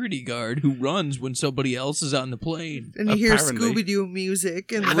security guard who runs when somebody else is on the plane. And you hear Apparently. Scooby-Doo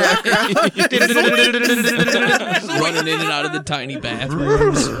music in the background. Running in and out of the tiny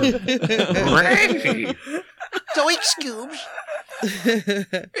bathrooms. Zoink Scoobs.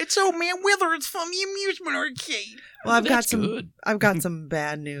 It's old man Withers from the amusement arcade. Well, That's good. I've got some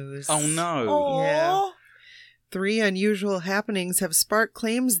bad news. Oh, no. Oh. Yeah. 3 unusual happenings have sparked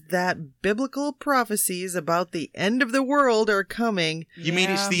claims that biblical prophecies about the end of the world are coming. You mean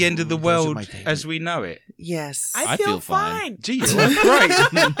it's the end of the Those are world my favorite. as we know it? Yes. I feel fine. Gee, you look great.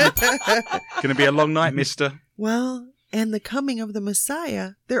 Gonna be a long night, mister. Well, and the coming of the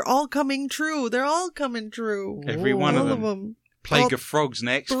Messiah, they're all coming true. They're all coming true. Every one all of them. Plague All of frogs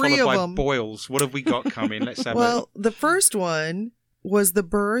next, 3 followed of by them. boils. What have we got coming? Let's have Well, the first one was the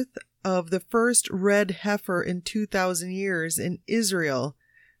birth of the first red heifer in 2,000 years in Israel,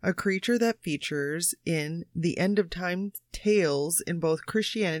 a creature that features in the end of time tales in both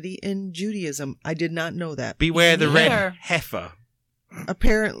Christianity and Judaism. I did not know that. Beware the red Neither. heifer.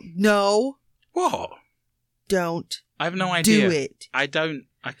 Apparently, no, What? don't I have no idea. do it. I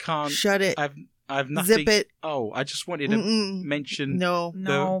can't. Shut it. I've nothing. Zip it. Oh, I just wanted to Mm-mm. mention. No.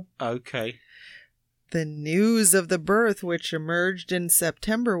 No. Okay. The news of the birth, which emerged in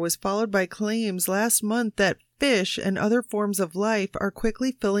September, was followed by claims last month that fish and other forms of life are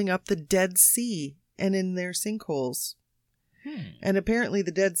quickly filling up the Dead Sea and in their sinkholes. And apparently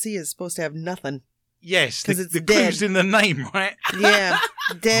the Dead Sea is supposed to have nothing. Yes, 'Cause the it's clue's dead. in the name, right? Yeah,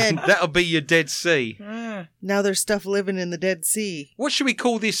 dead. That'll be your Dead Sea. Now there's stuff living in the Dead Sea. What should we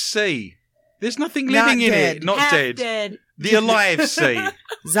call this sea? There's nothing Not living in dead. it. Not Half dead. dead. The alive sea.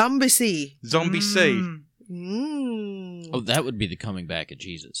 Zombie Sea. Zombie sea. Mm. Oh, that would be the coming back of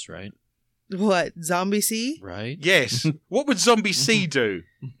Jesus, right? What? Zombie Sea? Right? Yes. What would Zombie sea do?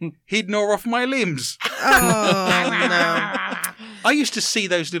 He'd gnaw off my limbs. Oh, no. I used to see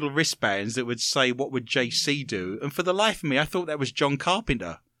those little wristbands that would say, "What would JC do?" And for the life of me, I thought that was John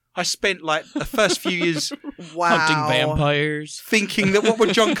Carpenter. I spent like the first few years Wow. Hunting vampires. thinking that what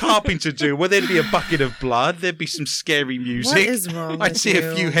would John Carpenter do? Well, there'd be a bucket of blood. There'd be some scary music. What is wrong I'd with see you?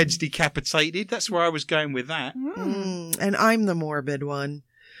 a few heads decapitated. That's where I was going with that. And I'm the morbid one.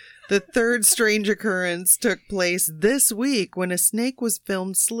 The third strange occurrence took place this week when a snake was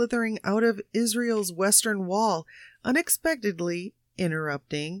filmed slithering out of Israel's western wall, unexpectedly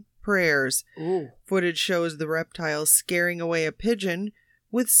interrupting prayers. Footage shows the reptile scaring away a pigeon,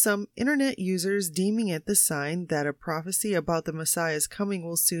 with some internet users deeming it the sign that a prophecy about the Messiah's coming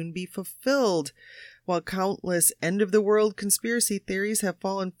will soon be fulfilled. While countless end-of-the-world conspiracy theories have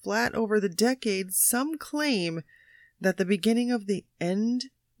fallen flat over the decades, some claim that the beginning of the end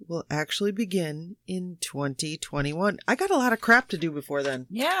will actually begin in 2021. I got a lot of crap to do before then.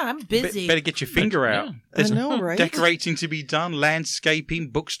 Yeah, I'm busy. Better get your finger out. Yeah. There's I know, right? decorating to be done, landscaping,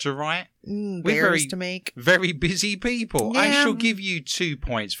 books to write. We're Bears very- to make. Very busy people. I Yeah. shall give you 2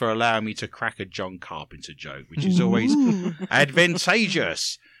 points for allowing me to crack a John Carpenter joke, which is always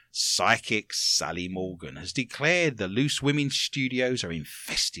advantageous. Psychic Sally Morgan has declared the Loose Women Studios are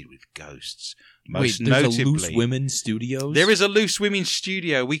infested with ghosts. Most Wait, there's notably, a Loose Women Studios? there is a Loose Women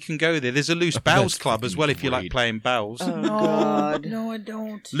Studio. We can go there. There's a Loose Bowls That's Club as well if you like great. playing bowls. Oh, no, God. no, I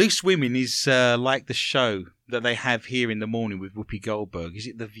don't. Loose Women is like the show that they have here in the morning with Whoopi Goldberg. Is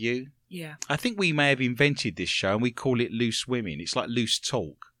it The View? Yeah. I think we may have invented this show and we call it Loose Women. It's like loose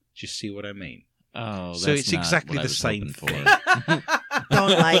talk. Do you see what I mean? Oh, So that's it's not exactly what I the was same hoping for. thing.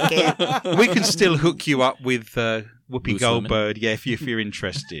 Don't like it. We can still hook you up with Whoopi Loose Goldberg, yeah, if you're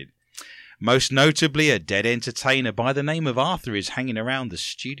interested. Most notably, a dead entertainer by the name of Arthur is hanging around the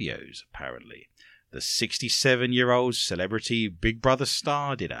studios, apparently. The 67-year-old celebrity Big Brother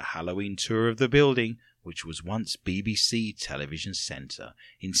star did a Halloween tour of the building, which was once BBC Television Centre,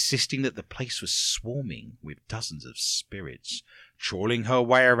 insisting that the place was swarming with dozens of spirits. Trawling her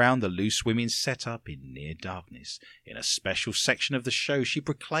way around the Loose Women setup in near darkness, in a special section of the show, she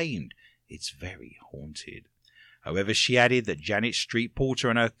proclaimed, "It's very haunted." However, she added that Janet Street Porter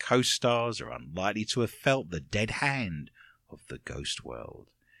and her co-stars are unlikely to have felt the dead hand of the ghost world.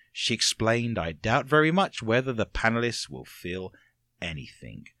 She explained, "I doubt very much whether the panelists will feel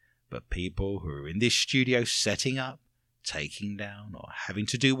anything, but people who are in this studio setting up, taking down, or having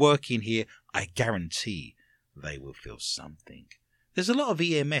to do work in here, I guarantee they will feel something." There's a lot of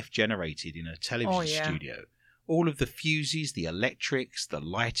EMF generated in a television studio. All of the fuses, the electrics, the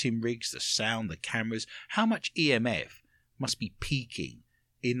lighting rigs, the sound, the cameras. How much EMF must be peaking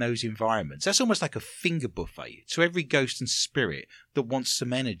in those environments? That's almost like a finger buffet to every ghost and spirit that wants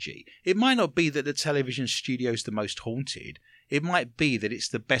some energy. It might not be that the television studio is the most haunted. It might be that it's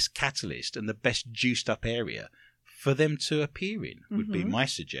the best catalyst and the best juiced up area for them to appear in, would be my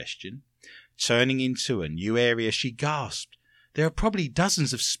suggestion. Turning into a new area, she gasped, "There are probably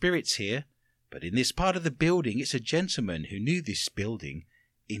dozens of spirits here, but in this part of the building it's a gentleman who knew this building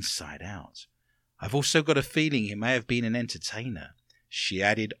inside out. I've also got a feeling he may have been an entertainer." She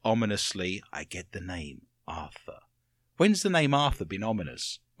added ominously, "I get the name Arthur." When's the name Arthur been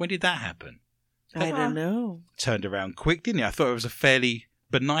ominous? When did that happen? I don't know. Turned around quick, didn't he? I thought it was a fairly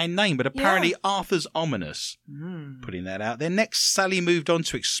benign name, but apparently Arthur's ominous. Putting that out there. Next, Sally moved on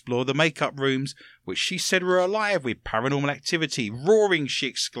to explore the makeup rooms, which she said were alive with paranormal activity. Roaring, she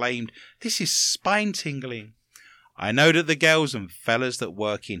exclaimed, "This is spine-tingling. I know that the girls and fellas that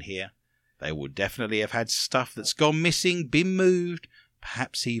work in here, they will definitely have had stuff that's gone missing, been moved,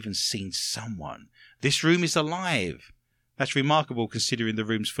 perhaps even seen someone. This room is alive." That's remarkable considering the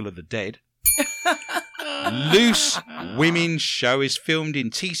room's full of the dead. Loose Women's Show is filmed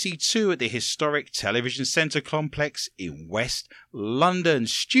in TC2 at the historic Television Centre complex in West London.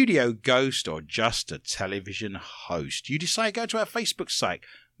 Studio ghost or just a television host? You decide. Go to our Facebook site.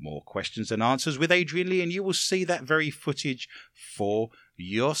 More questions and answers with Adrian Lee, and you will see that very footage for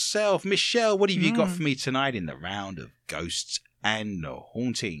yourself. Michelle, what have you got for me tonight in the round of ghosts and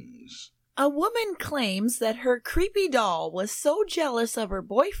hauntings? A woman claims that her creepy doll was so jealous of her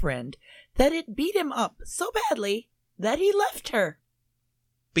boyfriend that it beat him up so badly that he left her.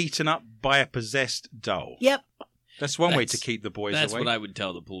 Beaten up by a possessed doll. Yep. That's one way to keep the boys away. That's what I would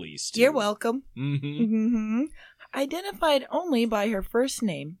tell the police, too. You're welcome. Mm-hmm. Identified only by her first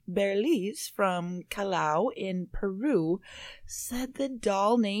name, Berliz from Callao in Peru, said the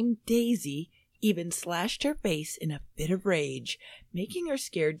doll named Daisy even slashed her face in a fit of rage, making her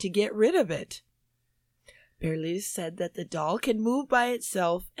scared to get rid of it. Berliz said that the doll can move by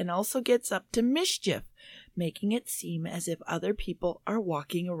itself and also gets up to mischief, making it seem as if other people are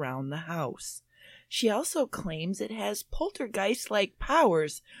walking around the house. She also claims it has poltergeist-like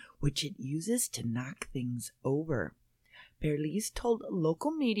powers, which it uses to knock things over. Berliz told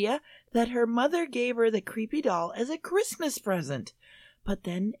local media that her mother gave her the creepy doll as a Christmas present, but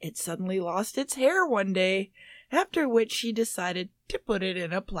then it suddenly lost its hair one day, after which she decided to put it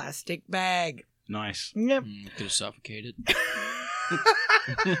in a plastic bag. Nice. Yep. Could have suffocated.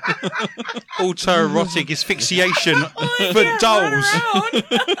 Autoerotic asphyxiation for dolls.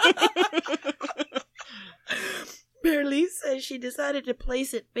 Berliz says she decided to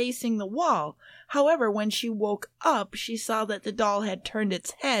place it facing the wall. However, when she woke up, she saw that the doll had turned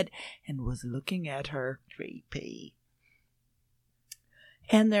its head and was looking at her. Creepy.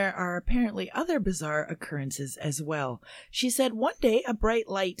 And there are apparently other bizarre occurrences as well. She said one day a bright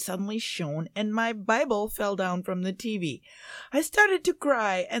light suddenly shone and my Bible fell down from the TV. I started to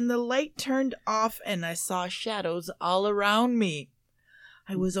cry and the light turned off and I saw shadows all around me.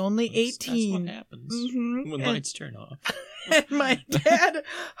 I was only 18. That's what happens when lights turn off. And my dad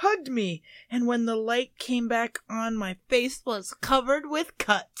hugged me. And when the light came back on, my face was covered with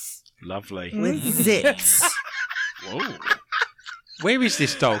cuts. Lovely. With zits. Whoa. Where is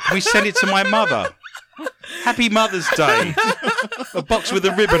this doll? Can we send it to my mother? Happy Mother's Day. A box with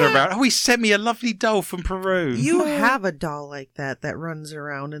a ribbon around. Oh, he sent me a lovely doll from Peru. You have a doll like that runs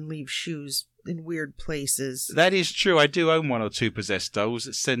around and leaves shoes in weird places. That is true. I do own one or two possessed dolls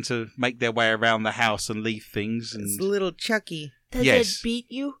that tend to make their way around the house and leave things. And... It's little Chucky. Does Yes. it beat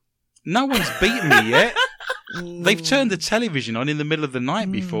you? No one's beaten me yet. They've turned the television on in the middle of the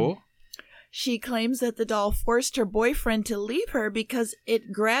night before. She claims that the doll forced her boyfriend to leave her because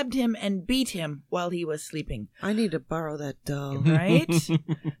it grabbed him and beat him while he was sleeping. I need to borrow that doll. Right?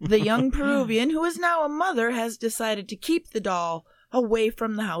 The young Peruvian, who is now a mother, has decided to keep the doll away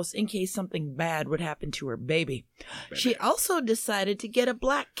from the house in case something bad would happen to her baby. She also decided to get a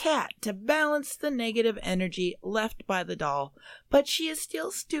black cat to balance the negative energy left by the doll, but she is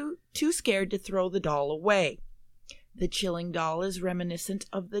still too scared to throw the doll away. The chilling doll is reminiscent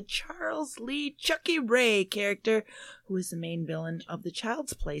of the Charles Lee Chucky Ray character, who is the main villain of the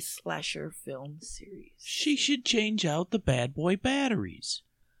Child's Play slasher film series. She should change out the bad boy batteries.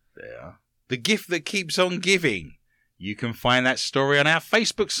 There. The gift that keeps on giving. You can find that story on our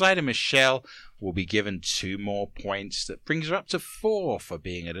Facebook site, and Michelle will be given 2 more points. That brings her up to 4 for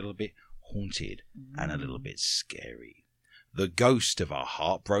being a little bit haunted and a little bit scary. The ghost of a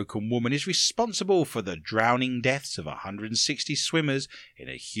heartbroken woman is responsible for the drowning deaths of 160 swimmers in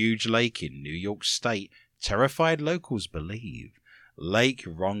a huge lake in New York State, terrified locals believe. Lake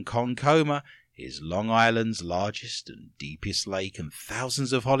Ronkonkoma is Long Island's largest and deepest lake, and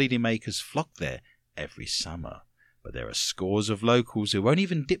thousands of holidaymakers flock there every summer. But there are scores of locals who won't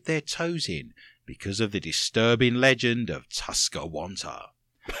even dip their toes in because of the disturbing legend of Tuscawanta.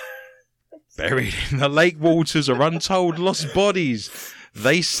 Buried in the lake waters are untold lost bodies.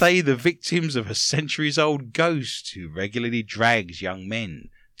 They say the victims of a centuries-old ghost who regularly drags young men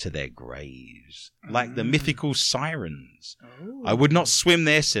to their graves, like the mythical sirens. Oh. I would not swim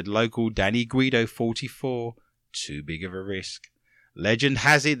there, said local Danny Guido, 44. Too big of a risk. Legend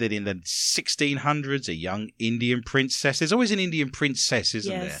has it that in the 1600s, a young Indian princess... There's always an Indian princess,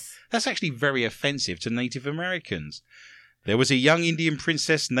 isn't there? That's actually very offensive to Native Americans. There was a young Indian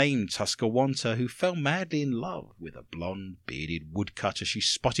princess named Tuscawanta who fell madly in love with a blonde, bearded woodcutter she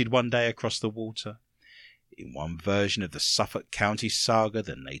spotted one day across the water. In one version of the Suffolk County saga,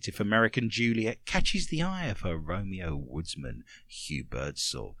 the Native American Juliet catches the eye of her Romeo woodsman, Hugh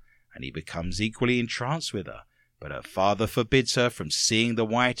Birdsall, and he becomes equally entranced with her, but her father forbids her from seeing the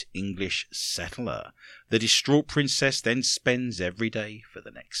white English settler. The distraught princess then spends every day for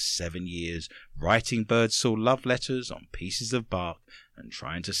the next 7 years writing Birdsall love letters on pieces of bark and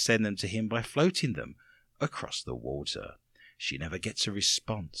trying to send them to him by floating them across the water. She never gets a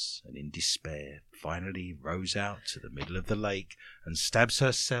response, and in despair finally rows out to the middle of the lake and stabs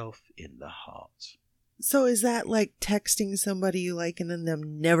herself in the heart. So is that like texting somebody you like and then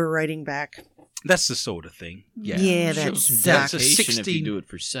them never writing back? That's the sort of thing. Yeah, Yeah, Shows that's some That's a dedication if 16 you do it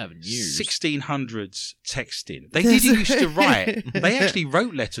for 7 years. 1600s texting. They did used to write. They actually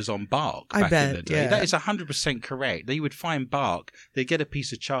wrote letters on bark I back bet, in the day. yeah. That is 100% correct. They would find bark, they'd get a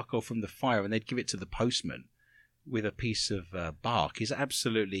piece of charcoal from the fire and they'd give it to the postman with a piece of bark. Is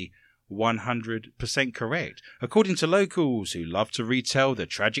absolutely 100% correct. According to locals who love to retell the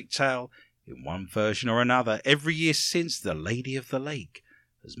tragic tale in one version or another, every year since, the Lady of the Lake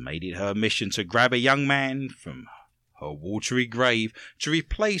has made it her mission to grab a young man from her watery grave to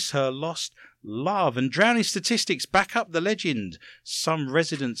replace her lost love. And drowning statistics back up the legend. Some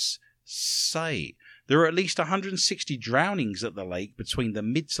residents say there are at least 160 drownings at the lake between the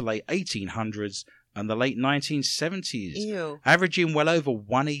mid to late 1800s and the late 1970s, Ew. averaging well over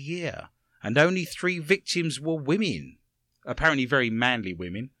 1 a year. And only 3 victims were women, apparently very manly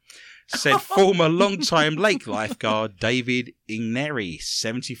women, said former long-time lake lifeguard David Igneri,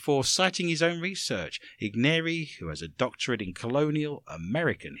 74, citing his own research. Igneri, who has a doctorate in colonial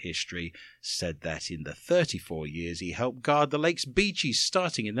American history, said that in the 34 years he helped guard the lake's beaches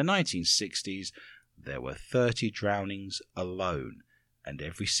starting in the 1960s, there were 30 drownings alone, and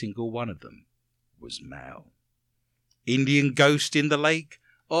every single one of them was male. Indian ghost in the lake?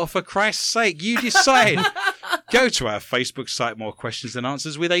 Or for Christ's sake, you decide. Go to our Facebook site, More Questions Than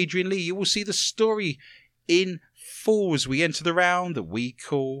Answers with Adrian Lee. You will see the story in full as we enter the round that we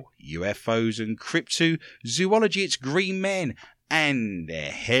call UFOs and cryptozoology. It's green men and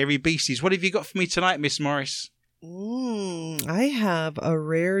their hairy beasties. What have you got for me tonight, Miss Morris? I have a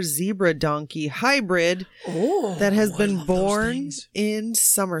rare zebra donkey hybrid that has been born in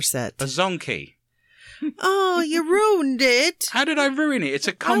Somerset. A zonkey. Oh, you ruined it. How did I ruin it? It's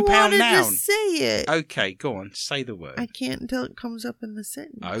a I compound wanted noun. to say it. Okay, go on. Say the word. I can't until it comes up in the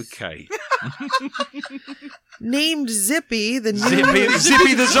sentence. Okay. Named Zippy, the new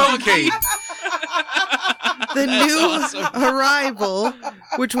Zippy the zonkey. the new arrival,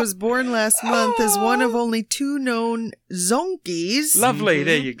 which was born last month, is one of only 2 known zonkies Lovely.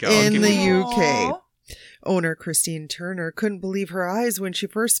 There you go. I'll in give the you- UK. Owner Christine Turner couldn't believe her eyes when she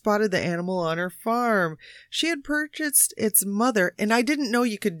first spotted the animal on her farm. She had purchased its mother, and I didn't know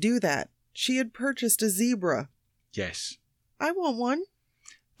you could do that. She had purchased a zebra. Yes. I want one.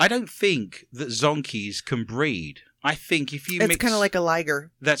 I don't think that zonkies can breed. I think if you It's mix... kind of like a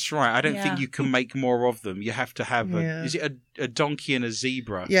liger. That's right. I don't think Yeah. you can make more of them. You have to have Yeah. Is it a donkey and a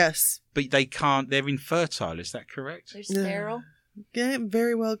zebra? Yes. But they can't... They're infertile. Is that correct? They're sterile. Yeah, it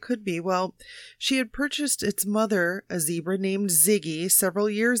very well could be. Well, she had purchased its mother, a zebra named Ziggy, several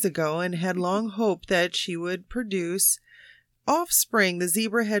years ago and had long hoped that she would produce offspring. The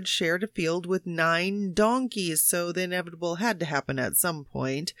zebra had shared a field with 9 donkeys, so the inevitable had to happen at some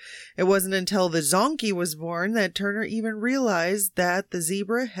point. It wasn't until the zonkey was born that Turner even realized that the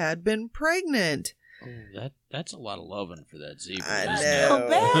zebra had been pregnant. Oh, that's a lot of loving for that zebra. I isn't know. it? So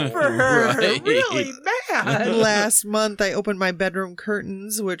bad for her. Right. Really bad. Last month, I opened my bedroom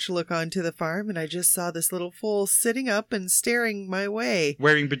curtains, which look onto the farm, and I just saw this little foal sitting up and staring my way.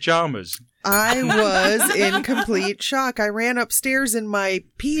 Wearing pajamas. I was in complete shock. I ran upstairs in my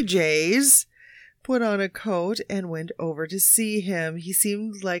PJs, put on a coat, and went over to see him. He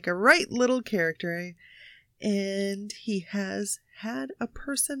seemed like a right little character, and he has had a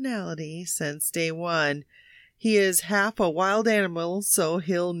personality since day one. He is half a wild animal, so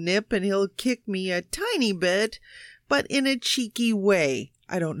he'll nip and he'll kick me a tiny bit, but in a cheeky way.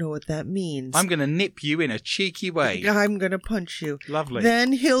 I don't know what that means. I'm going to nip you in a cheeky way. I'm going to punch you. Lovely.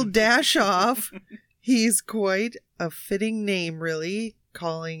 Then he'll dash off. He's quite a fitting name, really,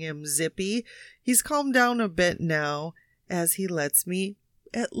 calling him Zippy. He's calmed down a bit now, as he lets me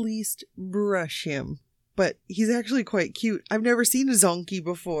at least brush him. But he's actually quite cute. I've never seen a zonkey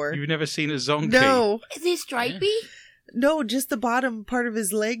before. You've never seen a zonkey? No. Is he stripy? No, just the bottom part of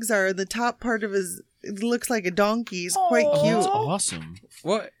his legs are. The top part of his It looks like a donkey. It's quite Aw. cute. That's awesome.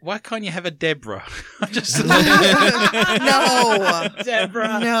 Why can't you have a Deborah? Just No.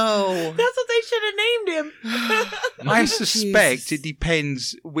 Deborah. No. That's what they should have named him. I suspect Jesus. it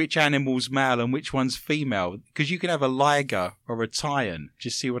depends which animal's male and which one's female, because you can have a liger or a tyan. Do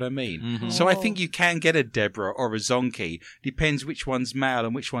you see what I mean? Mhm. So I think you can get a Deborah or a zonkey. Depends which one's male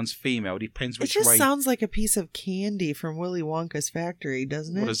and which one's female. Depends It which just way. sounds like a piece of candy from Willy Wonka's factory,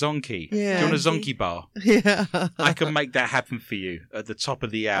 doesn't What, a it? zonkey? Yeah. Do you want a zonkey bar? Yeah. I can make that happen for you at the top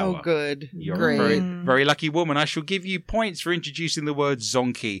of the hour. Oh, good. You're Great. a very, very lucky woman. I shall give you points for introducing the word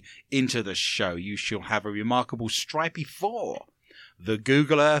zonkey into the show. You shall have a remarkable stripy 4. The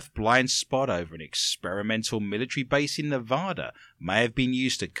Google Earth blind spot over an experimental military base in Nevada may have been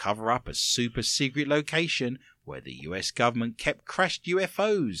used to cover up a super secret location where the US government kept crashed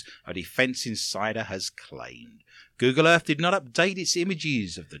UFOs, a defense insider has claimed. Google Earth did not update its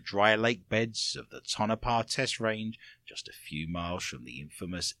images of the dry lake beds of the Tonopah Test Range, just a few miles from the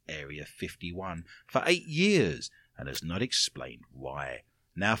infamous Area 51, for 8 years, and has not explained why.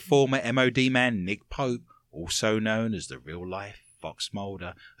 Now former MOD man Nick Pope, also known as the real-life Fox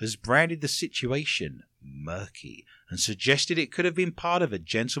Mulder, has branded the situation murky and suggested it could have been part of a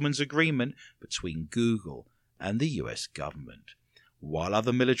gentleman's agreement between Google and the US government. While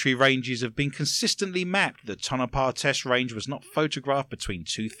other military ranges have been consistently mapped, the Tonopah Test Range was not photographed between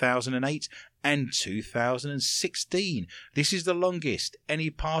 2008 and 2016. This is the longest any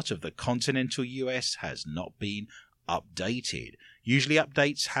part of the continental US has not been updated. Usually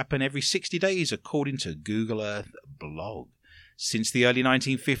updates happen every 60 days according to Google Earth blog. Since the early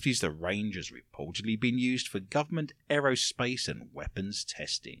 1950s, the range has reportedly been used for government aerospace and weapons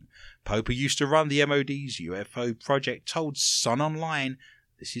testing. Pope, who used to run the MOD's UFO project, told Sun Online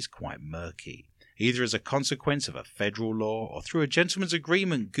this is quite murky. Either as a consequence of a federal law or through a gentleman's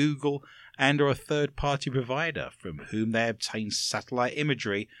agreement, Google and or a third-party provider from whom they obtain satellite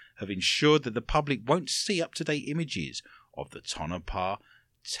imagery have ensured that the public won't see up-to-date images of the Tonopah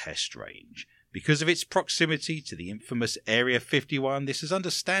Test Range. Because of its proximity to the infamous Area 51, this has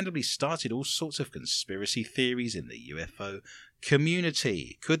understandably started all sorts of conspiracy theories in the UFO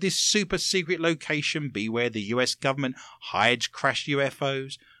community. Could this super secret location be where the US government hides crashed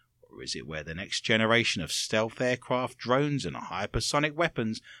UFOs? Or is it where the next generation of stealth aircraft, drones and hypersonic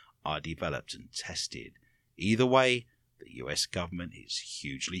weapons are developed and tested? Either way, the US government is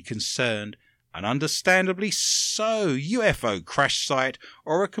hugely concerned, and understandably so. UFO crash site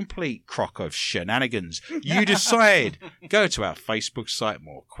or a complete crock of shenanigans. You decide. Go to our Facebook site,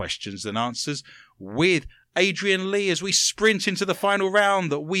 More Questions Than Answers, with Adrian Lee as we sprint into the final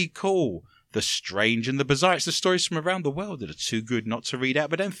round that we call The Strange and the Bizarre. It's the stories from around the world that are too good not to read out,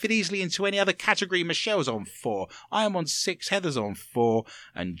 but don't fit easily into any other category. Michelle's on 4. I am on 6. Heather's on 4.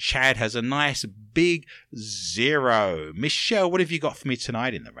 And Chad has a nice big 0. Michelle, what have you got for me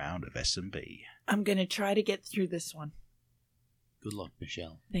tonight in the round of S&B? I'm going to try to get through this one. Good luck,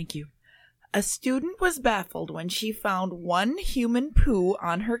 Michelle. Thank you. A student was baffled when she found one human poo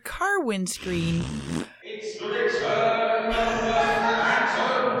on her car windscreen. It's the return of the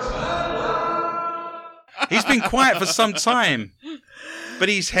Phantom Turner. He's been quiet for some time, but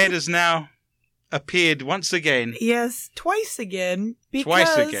his head has now appeared once again. Yes, twice again. Because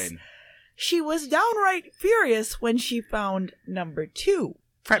Twice again. she was downright furious when she found number 2.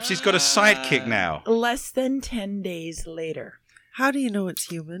 Perhaps he's got a sidekick now. Less than 10 days later. How do you know it's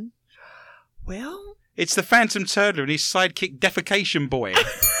human? Well, It's the Phantom Turner and his sidekick Defecation Boy.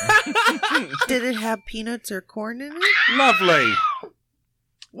 Did it have peanuts or corn in it? Lovely.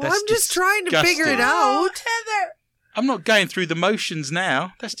 Well, That's I'm just trying to figure it disgusting. out. Heather. I'm not going through the motions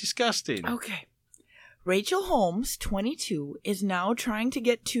now. That's disgusting. Okay. Rachel Holmes, 22, is now trying to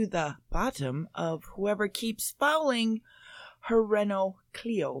get to the bottom of whoever keeps fouling her Renault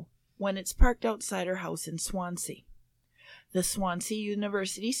Clio when it's parked outside her house in Swansea. The Swansea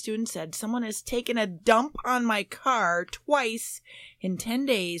University student said, "Someone has taken a dump on my car twice in 10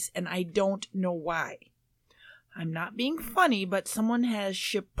 days, and I don't know why. I'm not being funny, but someone has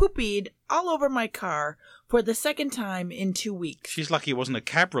shapoopied all over my car for the second time in 2 weeks." She's lucky it wasn't a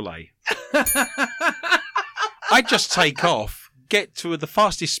cabriolet. I'd just take off, get to the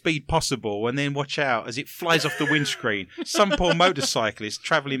fastest speed possible, and then watch out as it flies off the windscreen. Some poor motorcyclist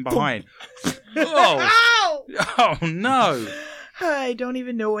travelling behind. Oh no. I don't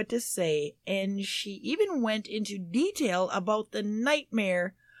even know what to say. And she even went into detail about the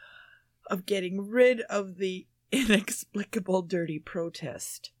nightmare of getting rid of the inexplicable dirty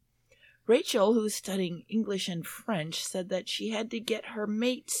protest. Rachel, who's studying English and French, said that she had to get her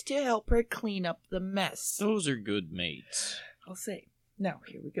mates to help her clean up the mess. Those are good mates. I'll say. Now,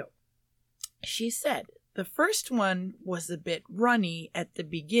 here we go. She said the first one was a bit runny at the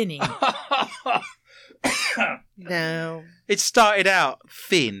beginning. No. It started out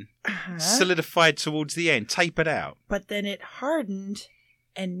thin, Uh-huh. solidified towards the end, tapered out. But then it hardened,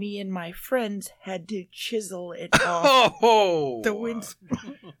 and me and my friends had to chisel it off. Oh, The wind's... oh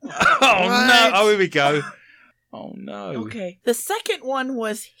no! What? Oh, here we go. Oh no! Okay. The second one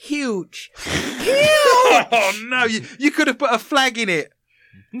was huge. Oh no! You could have put a flag in it.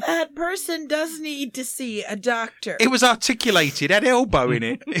 That person does need to see a doctor. It was articulated, had elbow in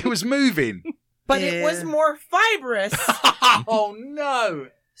it. It was moving. But it was Yeah. more fibrous, Oh no!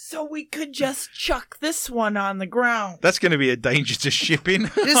 so we could just chuck this one on the ground. That's going to be a danger to shipping.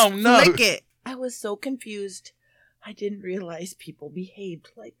 Just Oh no! flick it. I was so confused. I didn't realize people behaved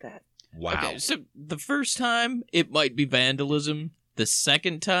like that. Wow. Okay, so the first time, it might be vandalism. The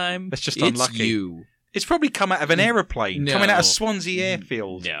second time, That's just it's unlucky. you. It's probably come out of an aeroplane, No. coming out of Swansea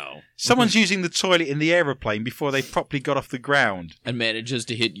Airfield. No. Someone's using the toilet in the aeroplane before they properly got off the ground. And manages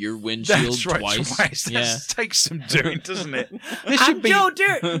to hit your windshield That's right, twice. twice. That Yeah. takes some doing, doesn't it? There I'm should be. Joe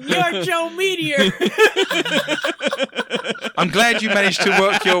Dirt. You're Joe Meteor. I'm glad you managed to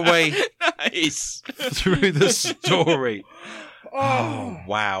work your way Nice. through the story. Oh,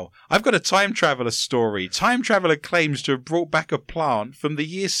 wow. I've got a time traveller story. Time traveller claims to have brought back a plant from the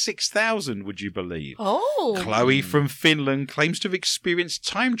year 6000, would you believe? Oh. Chloe from Finland claims to have experienced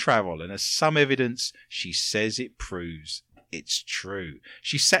time travel and has some evidence she says it proves it's true.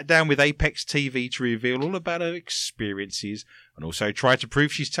 She sat down with Apex TV to reveal all about her experiences and also tried to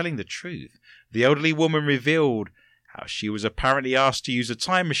prove she's telling the truth. The elderly woman revealed how she was apparently asked to use a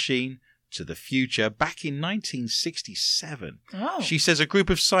time machine to the future back in 1967. Oh. She says a group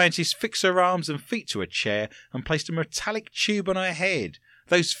of scientists fixed her arms and feet to a chair and placed a metallic tube on her head.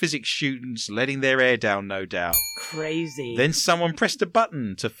 Those physics students letting their hair down, no doubt. Crazy. Then someone pressed a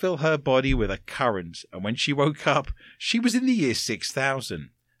button to fill her body with a current, and when she woke up, she was in the year 6000.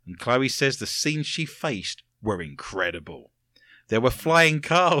 And Chloe says the scenes she faced were incredible. There were flying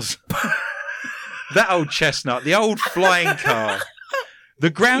cars. That old chestnut, the old flying car. The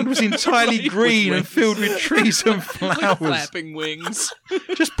ground was entirely Like with green and wings. filled with trees and Like flowers. flapping wings.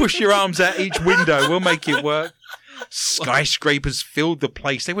 Just push your arms out each window. We'll make it work. Skyscrapers filled the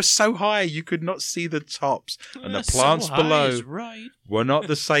place. They were so high you could not see the tops. And the So plants high below is right. were not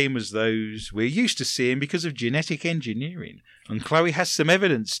the same as those we're used to seeing because of genetic engineering. And Chloe has some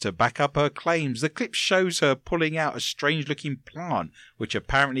evidence to back up her claims. The clip shows her pulling out a strange-looking plant, which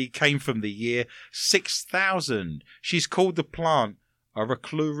apparently came from the year 6000. She's called the plant a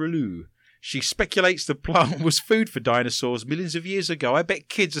reclurulu. She speculates the plant was food for dinosaurs millions of years ago. I bet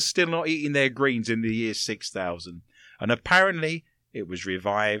kids are still not eating their greens in the year 6000. And apparently it was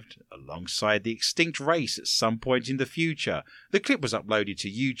revived alongside the extinct race at some point in the future. The clip was uploaded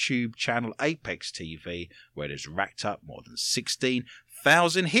to YouTube channel Apex TV, where it has racked up more than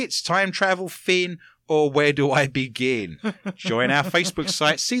 16,000 hits. Time travel, Finn, or where do I begin? Join our Facebook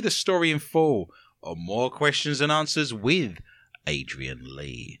site, see the story in full, or more questions and answers with Adrian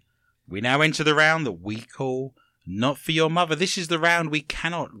Lee. We now enter the round that we call Not For Your Mother. This is the round we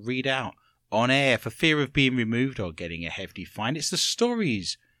cannot read out on air for fear of being removed or getting a hefty fine. It's the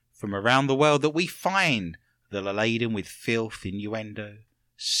stories from around the world that we find that are laden with filth, innuendo,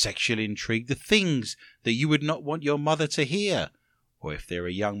 sexual intrigue, the things that you would not want your mother to hear. Or if there are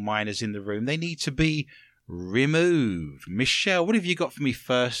young minors in the room, they need to be removed. Michelle, what have you got for me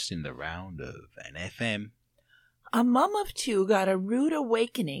first in the round of NFM? A mum of two got a rude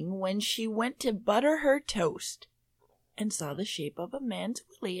awakening when she went to butter her toast and saw the shape of a man's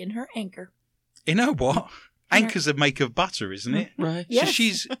willy in her anchor. You know what? Anchor's a make of butter, isn't it? Right. Yes. So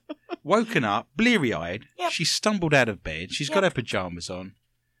she's woken up, bleary-eyed. Yep. She's stumbled out of bed. She's got Yep. her pyjamas on.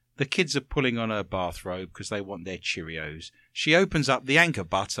 The kids are pulling on her bathrobe because they want their Cheerios. She opens up the anchor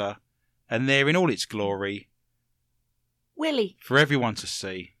butter, and there in all its glory, Willy. for everyone to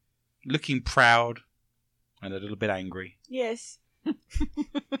see, looking proud and a little bit angry. Yes.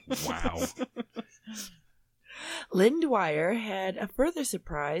 Wow. Lynn Dwyer had a further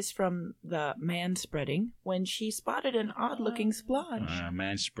surprise from the man spreading when she spotted an odd-looking splodge.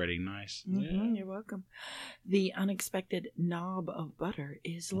 Man spreading nice. You're welcome. The unexpected knob of butter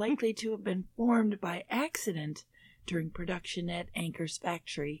is likely to have been formed by accident during production at Anchor's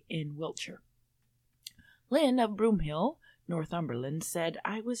factory in Wiltshire. Lynn of Broomhill, Northumberland, said,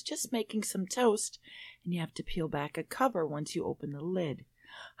 "I was just making some toast, and you have to peel back a cover once you open the lid.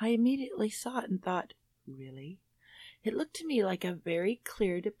 I immediately saw it and thought, really? It looked to me like a very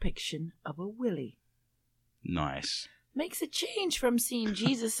clear depiction of a willy. Nice. Makes a change from seeing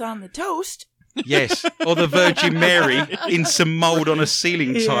Jesus on the toast." Yes, or the Virgin Mary in some mould on a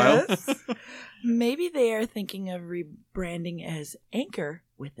ceiling tile. Yes. Maybe they are thinking of rebranding as Anchor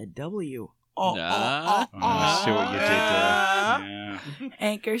with a W. I see what you did there. Yeah.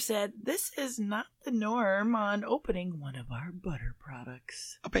 Anchor said, "This is not the norm on opening one of our butter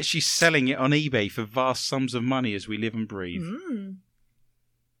products." I bet she's selling it on eBay for vast sums of money as we live and breathe.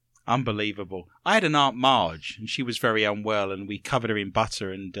 Unbelievable. I had an Aunt Marge, and she was very unwell, and we covered her in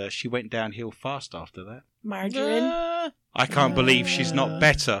butter, and she went downhill fast after that. Margarine. I can't believe she's not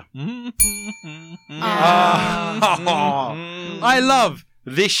better. I love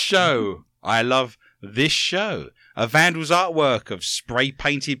this show. I love this show. A vandal's artwork of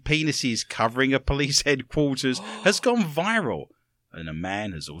spray-painted penises covering a police headquarters has gone viral, and a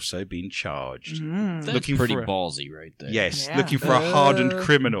man has also been charged. That's Looking pretty for a- ballsy right there. Yes, Yeah. looking for a hardened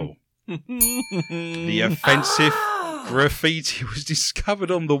criminal. The offensive graffiti was discovered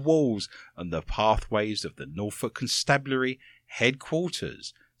on the walls and the pathways of the Norfolk Constabulary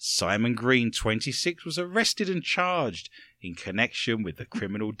headquarters. Simon Green, 26, was arrested and charged in connection with the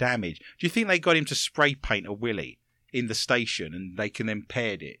criminal damage. Do you think they got him to spray paint a willy in the station and they can then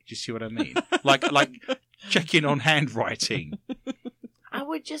paired it? Do you see what I mean? like checking on handwriting. I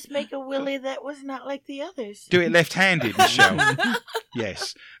would just make a willy that was not like the others. Do it left-handed, Michelle.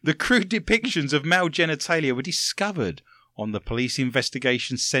 Yes. The crude depictions of male genitalia were discovered on the Police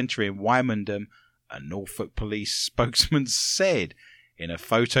Investigation Centre in Wymondham, a Norfolk police spokesman said. In a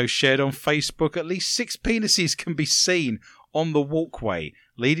photo shared on Facebook, at least 6 penises can be seen on the walkway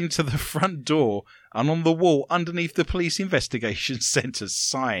leading to the front door and on the wall underneath the Police Investigation Centre's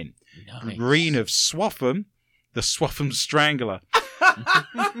sign. Nice. Green of Swaffham, the Swaffham Strangler,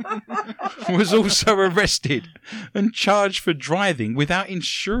 was also arrested and charged for driving without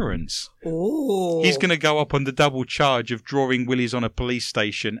insurance. Oh. He's going to go up on the double charge of drawing willies on a police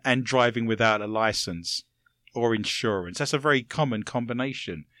station and driving without a licence or insurance. That's a very common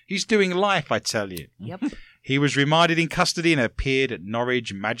combination. He's doing life, I tell you. Yep. He was remanded in custody and appeared at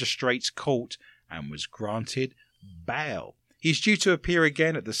Norwich Magistrates Court and was granted bail. He's due to appear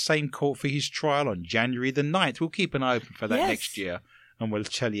again at the same court for his trial on January the 9th. We'll keep an eye open for that Yes. next year, and we'll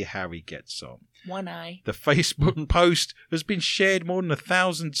tell you how he gets on. One eye. The Facebook post has been shared more than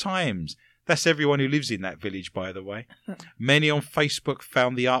 1,000 times. That's everyone who lives in that village, by the way. Many on Facebook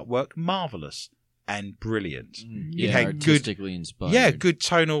found the artwork marvellous and brilliant. Yeah, It had good, artistically inspired. yeah, good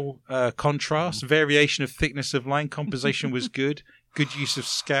tonal contrast, variation of thickness of line, composition was good use of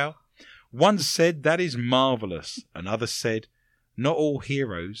scale. One said, "That is marvellous." Another said, "Not all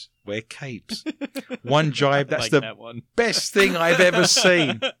heroes wear capes." One jibed, "That's like the that one. best thing I've ever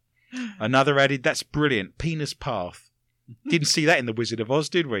seen." Another added, "That's brilliant. Penis path." Didn't see that in The Wizard of Oz,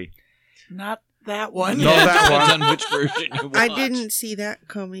 did we? Not that one. Not that one. Depends on which version you watch. I didn't see that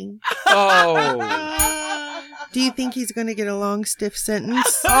coming. Oh. Do you think he's going to get a long, stiff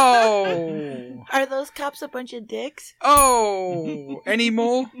sentence? Oh. Are those cops a bunch of dicks? Oh. Any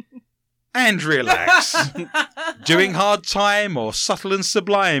more? And relax. Doing hard time or subtle and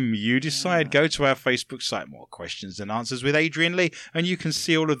sublime? You decide. Go to our Facebook site, More Questions and Answers with Adrian Lee, and you can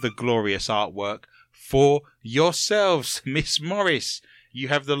see all of the glorious artwork for yourselves. Miss Morris, you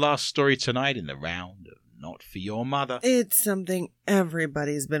have the last story tonight in the round of Not For Your Mother. It's something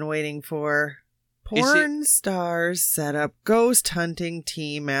everybody's been waiting for. Is it- Porn stars set up ghost hunting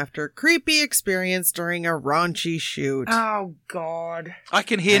team after creepy experience during a raunchy shoot. Oh, God. I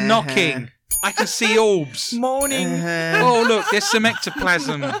can hear knocking. I can see orbs. Moaning. Oh, look, there's some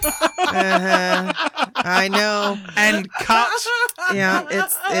ectoplasm. I know. And cut. Yeah,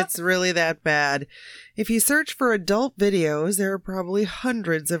 it's really that bad. If you search for adult videos, there are probably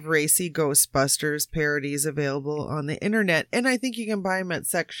hundreds of racy Ghostbusters parodies available on the internet, and I think you can buy them at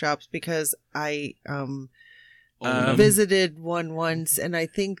sex shops because I visited one once, and I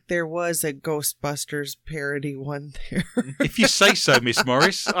think there was a Ghostbusters parody one there. If you say so, Miss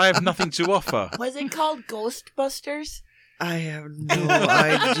Morris, I have nothing to offer. Was it called Ghostbusters? I have no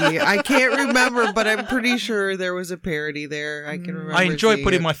idea. I can't remember, but I'm pretty sure there was a parody there. I can remember. I enjoy seeing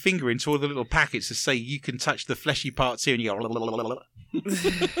putting it. my finger into all the little packets to say you can touch the fleshy parts here, and you go.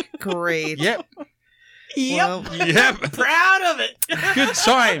 Great. Yep, Well, yep. Proud of it. Good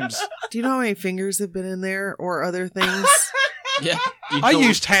times. do you know how many fingers have been in there or other things? Yeah. I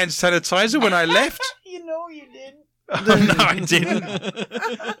used hand sanitizer when I left. You know you did. Oh, no, I didn't.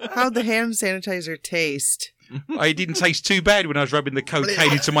 How'd the hand sanitizer taste? I didn't taste too bad when I was rubbing the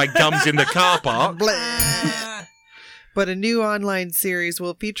cocaine into my gums in the car park. But a new online series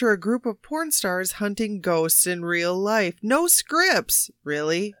will feature a group of porn stars hunting ghosts in real life. No scripts,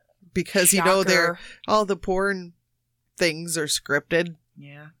 really, because you know Shocker. all the porn things are scripted.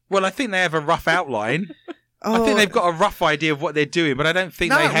 Yeah. Well, I think they have a rough outline. Oh, I think they've got a rough idea of what they're doing, but I don't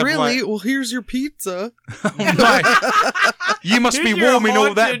think they not have really. like... Well, here's your pizza. Right. You must be warming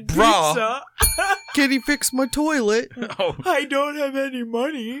all that bra. Can you fix my toilet? Oh. I don't have any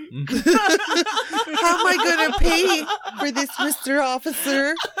money. How am I going to pay for this, Mr.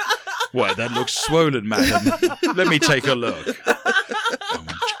 Officer? Why, that looks swollen, madam. Let me take a look.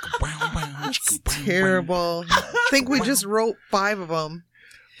 It's terrible. I think we just wrote 5 of them.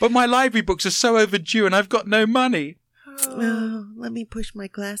 But my library books are so overdue and I've got no money. Oh, let me push my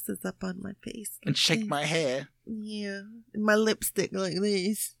glasses up on my face. And shake my hair. Yeah. And my lipstick like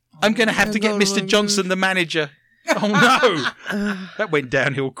this. I'm going to have to get Mr. Johnson, the manager. Oh, no. That went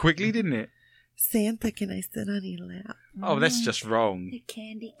downhill quickly, didn't it? Santa, can I sit on your lap? Oh, that's just wrong. The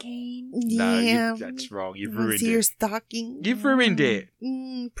candy cane. Yeah. No, that's wrong. You've Want to ruined see your it. stocking? You've ruined it.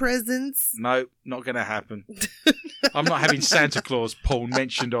 Presents. No, not going to happen. I'm not having Santa Claus porn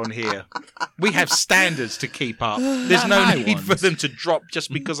mentioned on here. We have standards to keep up. There's no High need for ones. them to drop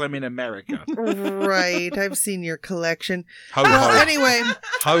just because I'm in America. Right. I've seen your collection. Ho, Well, ho. anyway.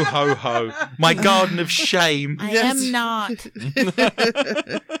 Ho, ho, ho. My garden of shame. I Yes. am not.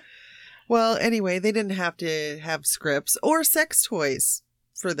 Well, anyway, they didn't have to have scripts or sex toys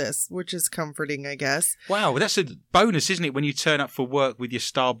for this, which is comforting, I guess. Wow, that's a bonus, isn't it, when you turn up for work with your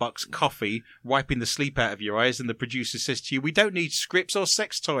Starbucks coffee, wiping the sleep out of your eyes, and the producer says to you, we don't need scripts or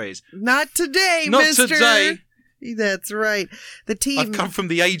sex toys. Not today, Not mister. today. That's right. The team I've come from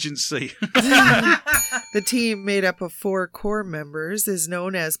the agency. The team, made up of 4 core members, is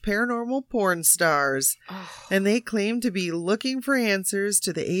known as Paranormal Porn Stars, and they claim to be looking for answers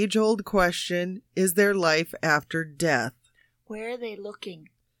to the age-old question, is there life after death? Where are they looking?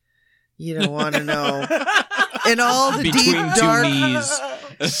 You don't want to know. In all the Between deep, two dark... knees.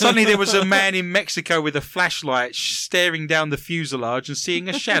 Suddenly there was a man in Mexico with a flashlight staring down the fuselage and seeing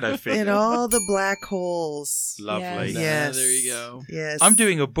a shadow In figure. all the black holes. Lovely. Yes. There you go. Yes. I'm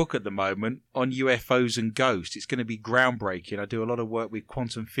doing a book at the moment on UFOs and ghosts. It's going to be groundbreaking. I do a lot of work with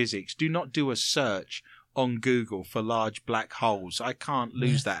quantum physics. Do not do a search on Google for large black holes. I can't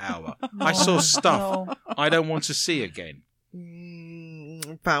lose that hour. I saw stuff I don't want to see again.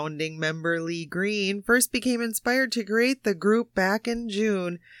 Founding member Lee Green first became inspired to create the group back in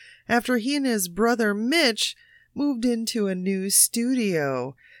June after he and his brother Mitch moved into a new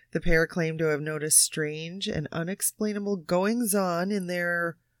studio. The pair claimed to have noticed strange and unexplainable goings-on in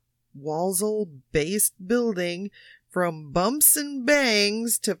their Walsall-based building, from bumps and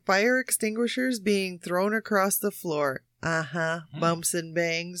bangs to fire extinguishers being thrown across the floor. Bumps and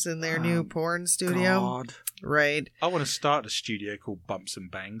bangs in their new porn studio. God. Right. I want to start a studio called Bumps and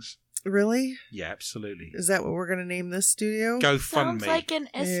Bangs. Really? Yeah, absolutely. Is that what we're going to name this studio? Go Sounds fund me. like an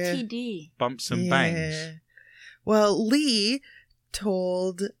STD. Bumps and Bangs. Well, Lee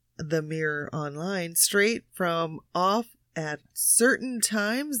told the Mirror Online, straight from off, at certain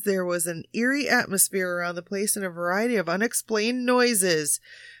times there was an eerie atmosphere around the place and a variety of unexplained noises.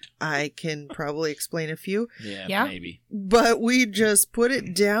 I can probably explain a few, Yeah? Maybe. but we just put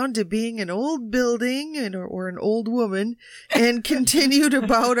it down to being an old building or an old woman and continued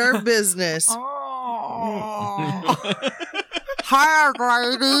about our business. Oh. Hi,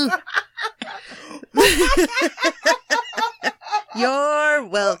 lady. You're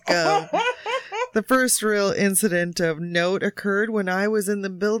welcome. The first real incident of note occurred when I was in the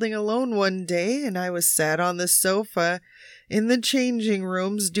building alone one day, and I was sat on the sofa in the changing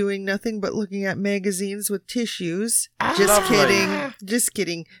rooms doing nothing but looking at magazines with tissues. Just Lovely. kidding. Just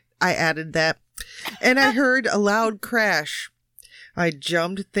kidding. I added that. And I heard a loud crash. I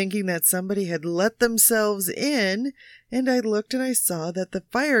jumped, thinking that somebody had let themselves in, and I looked and I saw that the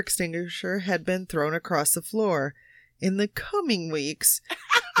fire extinguisher had been thrown across the floor. In the coming weeks,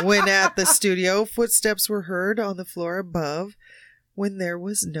 when at the studio, footsteps were heard on the floor above when there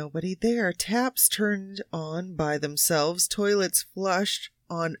was nobody there. Taps turned on by themselves, toilets flushed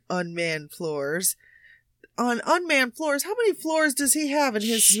on unmanned floors. On unmanned floors? How many floors does he have in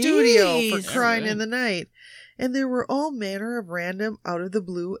his studio, for Jeez. crying Yeah, in the night? And there were all manner of random,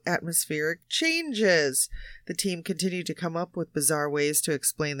 out-of-the-blue atmospheric changes. The team continued to come up with bizarre ways to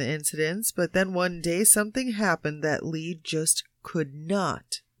explain the incidents, but then one day something happened that Lee just could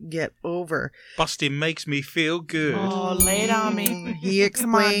not get over. Busting makes me feel good. Oh, lay it on me. He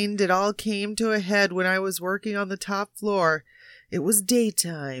Come on. explained it all came to a head when I was working on the top floor. It was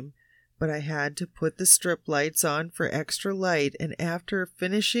daytime, but I had to put the strip lights on for extra light, and after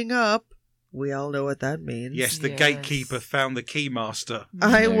finishing up, we all know what that means. Yes, the Yes. gatekeeper found the keymaster.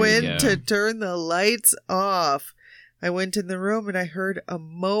 I There you went go. to turn the lights off. I went in the room and I heard a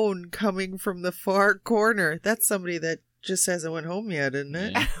moan coming from the far corner. That's somebody that just hasn't went home yet, isn't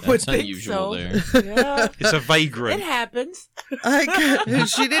it? Yeah, Would that's think unusual so. there. Yeah. It's a vagrant. It happens.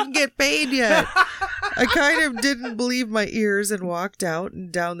 She didn't get paid yet. I kind of didn't believe my ears and walked out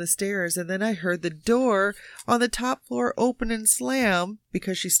and down the stairs, and then I heard the door on the top floor open and slam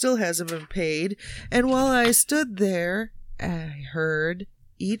because she still hasn't been paid. And while I stood there, I heard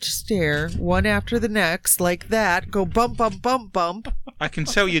each stair, one after the next, like that, go bump, bump, bump, bump. I can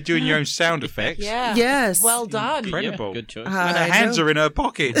tell you're doing your own sound effects. Yeah. Yes. Well done. Incredible. Yeah, good choice. And her hands are in her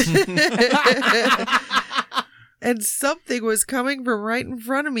pockets. And something was coming from right in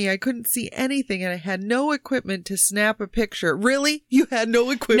front of me. I couldn't see anything, and I had no equipment to snap a picture. Really? You had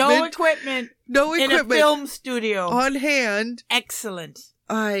no equipment? No equipment. No In equipment a film studio. on hand. Excellent.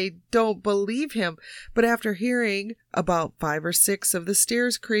 I don't believe him. But after hearing about 5 or 6 of the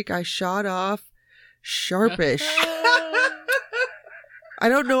stairs creak, I shot off sharpish. I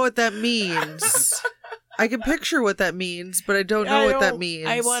don't know what that means. I can picture what that means, but I don't know what that means.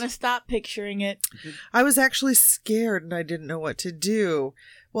 I want to stop picturing it. I was actually scared and I didn't know what to do.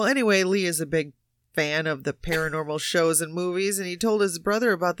 Well, anyway, Lee is a big fan of the paranormal shows and movies, and he told his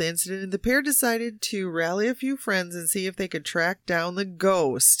brother about the incident, and the pair decided to rally a few friends and see if they could track down the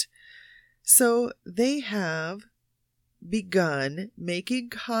ghost. So they have begun making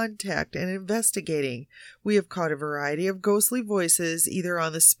contact and investigating. We have caught a variety of ghostly voices, either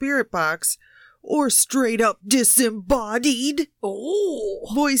on the spirit box or straight up disembodied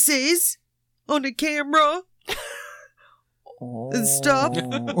voices on the camera and stuff.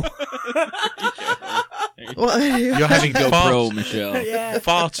 Well, You're having GoPro, Michelle. Yeah.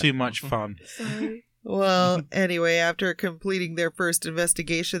 far too much fun. Sorry. Well, anyway, after completing their first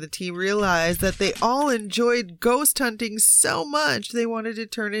investigation, the team realized that they all enjoyed ghost hunting so much they wanted to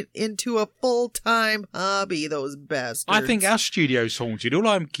turn it into a full-time hobby, those bastards. I think our studio's haunted. All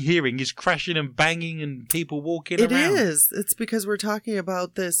I'm hearing is crashing and banging and people walking it around. is. It's because we're talking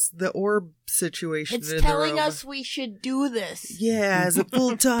about the orb situation It's in the telling room. us we should do this. Yeah, as a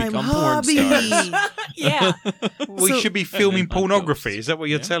full-time Become porn hobby. stars. Yeah. We So- should be filming And hunt pornography. ghosts. Is that what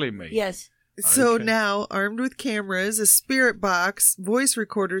you're Yeah. telling me? Yes. So Okay. now, armed with cameras, a spirit box, voice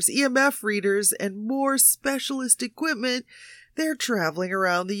recorders, EMF readers, and more specialist equipment, they're traveling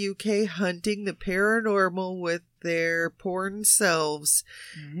around the UK hunting the paranormal with their porn selves.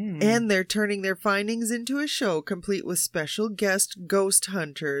 And they're turning their findings into a show complete with special guest ghost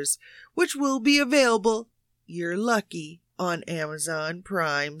hunters, which will be available, you're lucky, on Amazon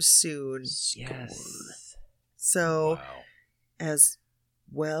Prime soon. Yes. So, Wow. as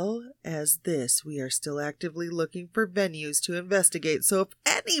well as this, we are still actively looking for venues to investigate. So if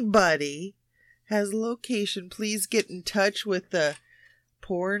anybody has a location, please get in touch with the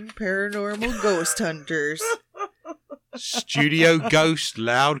Porn Paranormal Ghost Hunters. Studio ghost,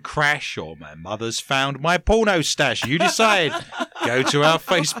 loud crash, or my mother's found my porno stash. You decide. Go to our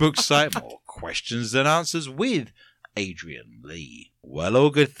Facebook site. More questions than answers with Adrian Lee. Well, all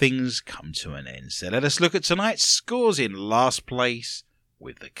good things come to an end. So let us look at tonight's scores. In last place,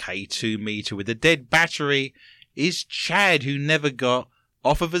 with the K2 meter with the dead battery, is Chad, who never got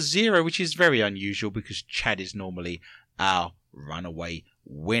off of a 0, which is very unusual because Chad is normally our runaway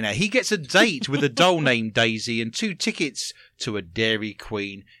winner. He gets a date with a doll named Daisy and 2 tickets to a Dairy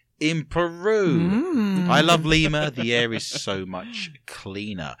Queen in Peru. I love Lima. The air is so much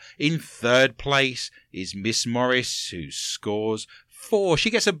cleaner. In third place is Miss Morris, who scores 4. She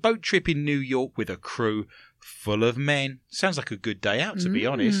gets a boat trip in New York with a crew full of men. Sounds like a good day out, to be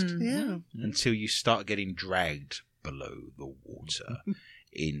honest. Yeah. Until you start getting dragged below the water.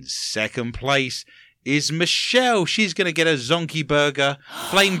 In second place is Michelle. She's going to get a zonky burger,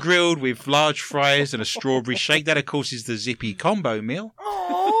 flame grilled with large fries and a strawberry shake. That, of course, is the Zippy combo meal.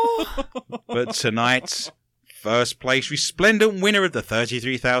 Oh. But tonight's first place resplendent winner of the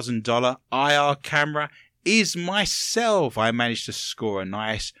 $33,000 IR camera is myself. I managed to score a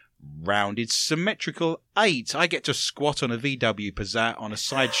nice rounded symmetrical 8. I get to squat on a VW Passat on a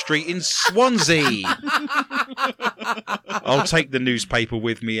side street in Swansea. I'll take the newspaper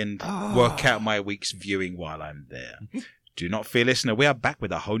with me and work out my week's viewing while I'm there. Do not fear, listener. We are back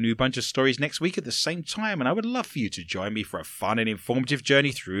with a whole new bunch of stories next week at the same time, and I would love for you to join me for a fun and informative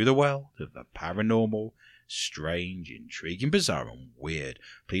journey through the world of the paranormal, strange, intriguing, bizarre, and weird.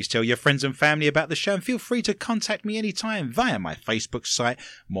 Please tell your friends and family about the show, and feel free to contact me anytime via my Facebook site,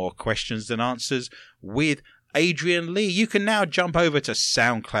 More Questions Than Answers with Adrian Lee. You can now jump over to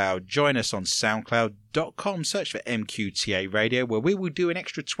SoundCloud. Join us on soundcloud.com. Search for MQTA Radio, where we will do an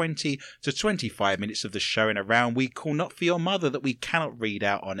extra 20 to 25 minutes of the show in a round we call Not For Your Mother that we cannot read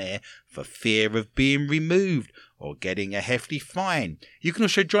out on air for fear of being removed or getting a hefty fine. You can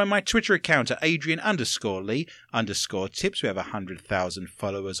also join my Twitter account at Adrian_Lee_tips. We have 100,000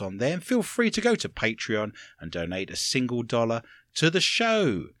 followers on there. And feel free to go to Patreon and donate a single $1 to the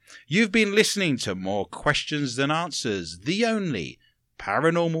show. You've been listening to More Questions Than Answers, the only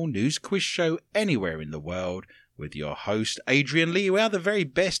paranormal news quiz show anywhere in the world, with your host Adrian Lee. We are the very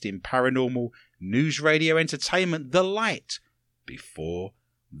best in paranormal news radio entertainment, the light before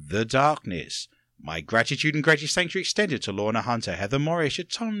the darkness. My gratitude and greatest thanks are extended to Lorna Hunter, Heather Morris,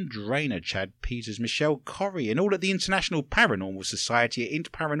 Tom Drainer, Chad Peters, Michelle Corrie, and all at the International Paranormal Society at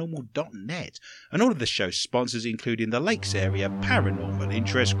intparanormal.net, and all of the show's sponsors, including the Lakes Area Paranormal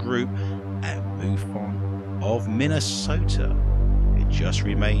Interest Group and MUFON of Minnesota. It just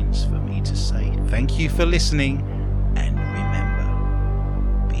remains for me to say thank you for listening, and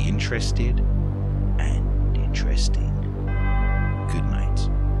remember, be interested and interesting.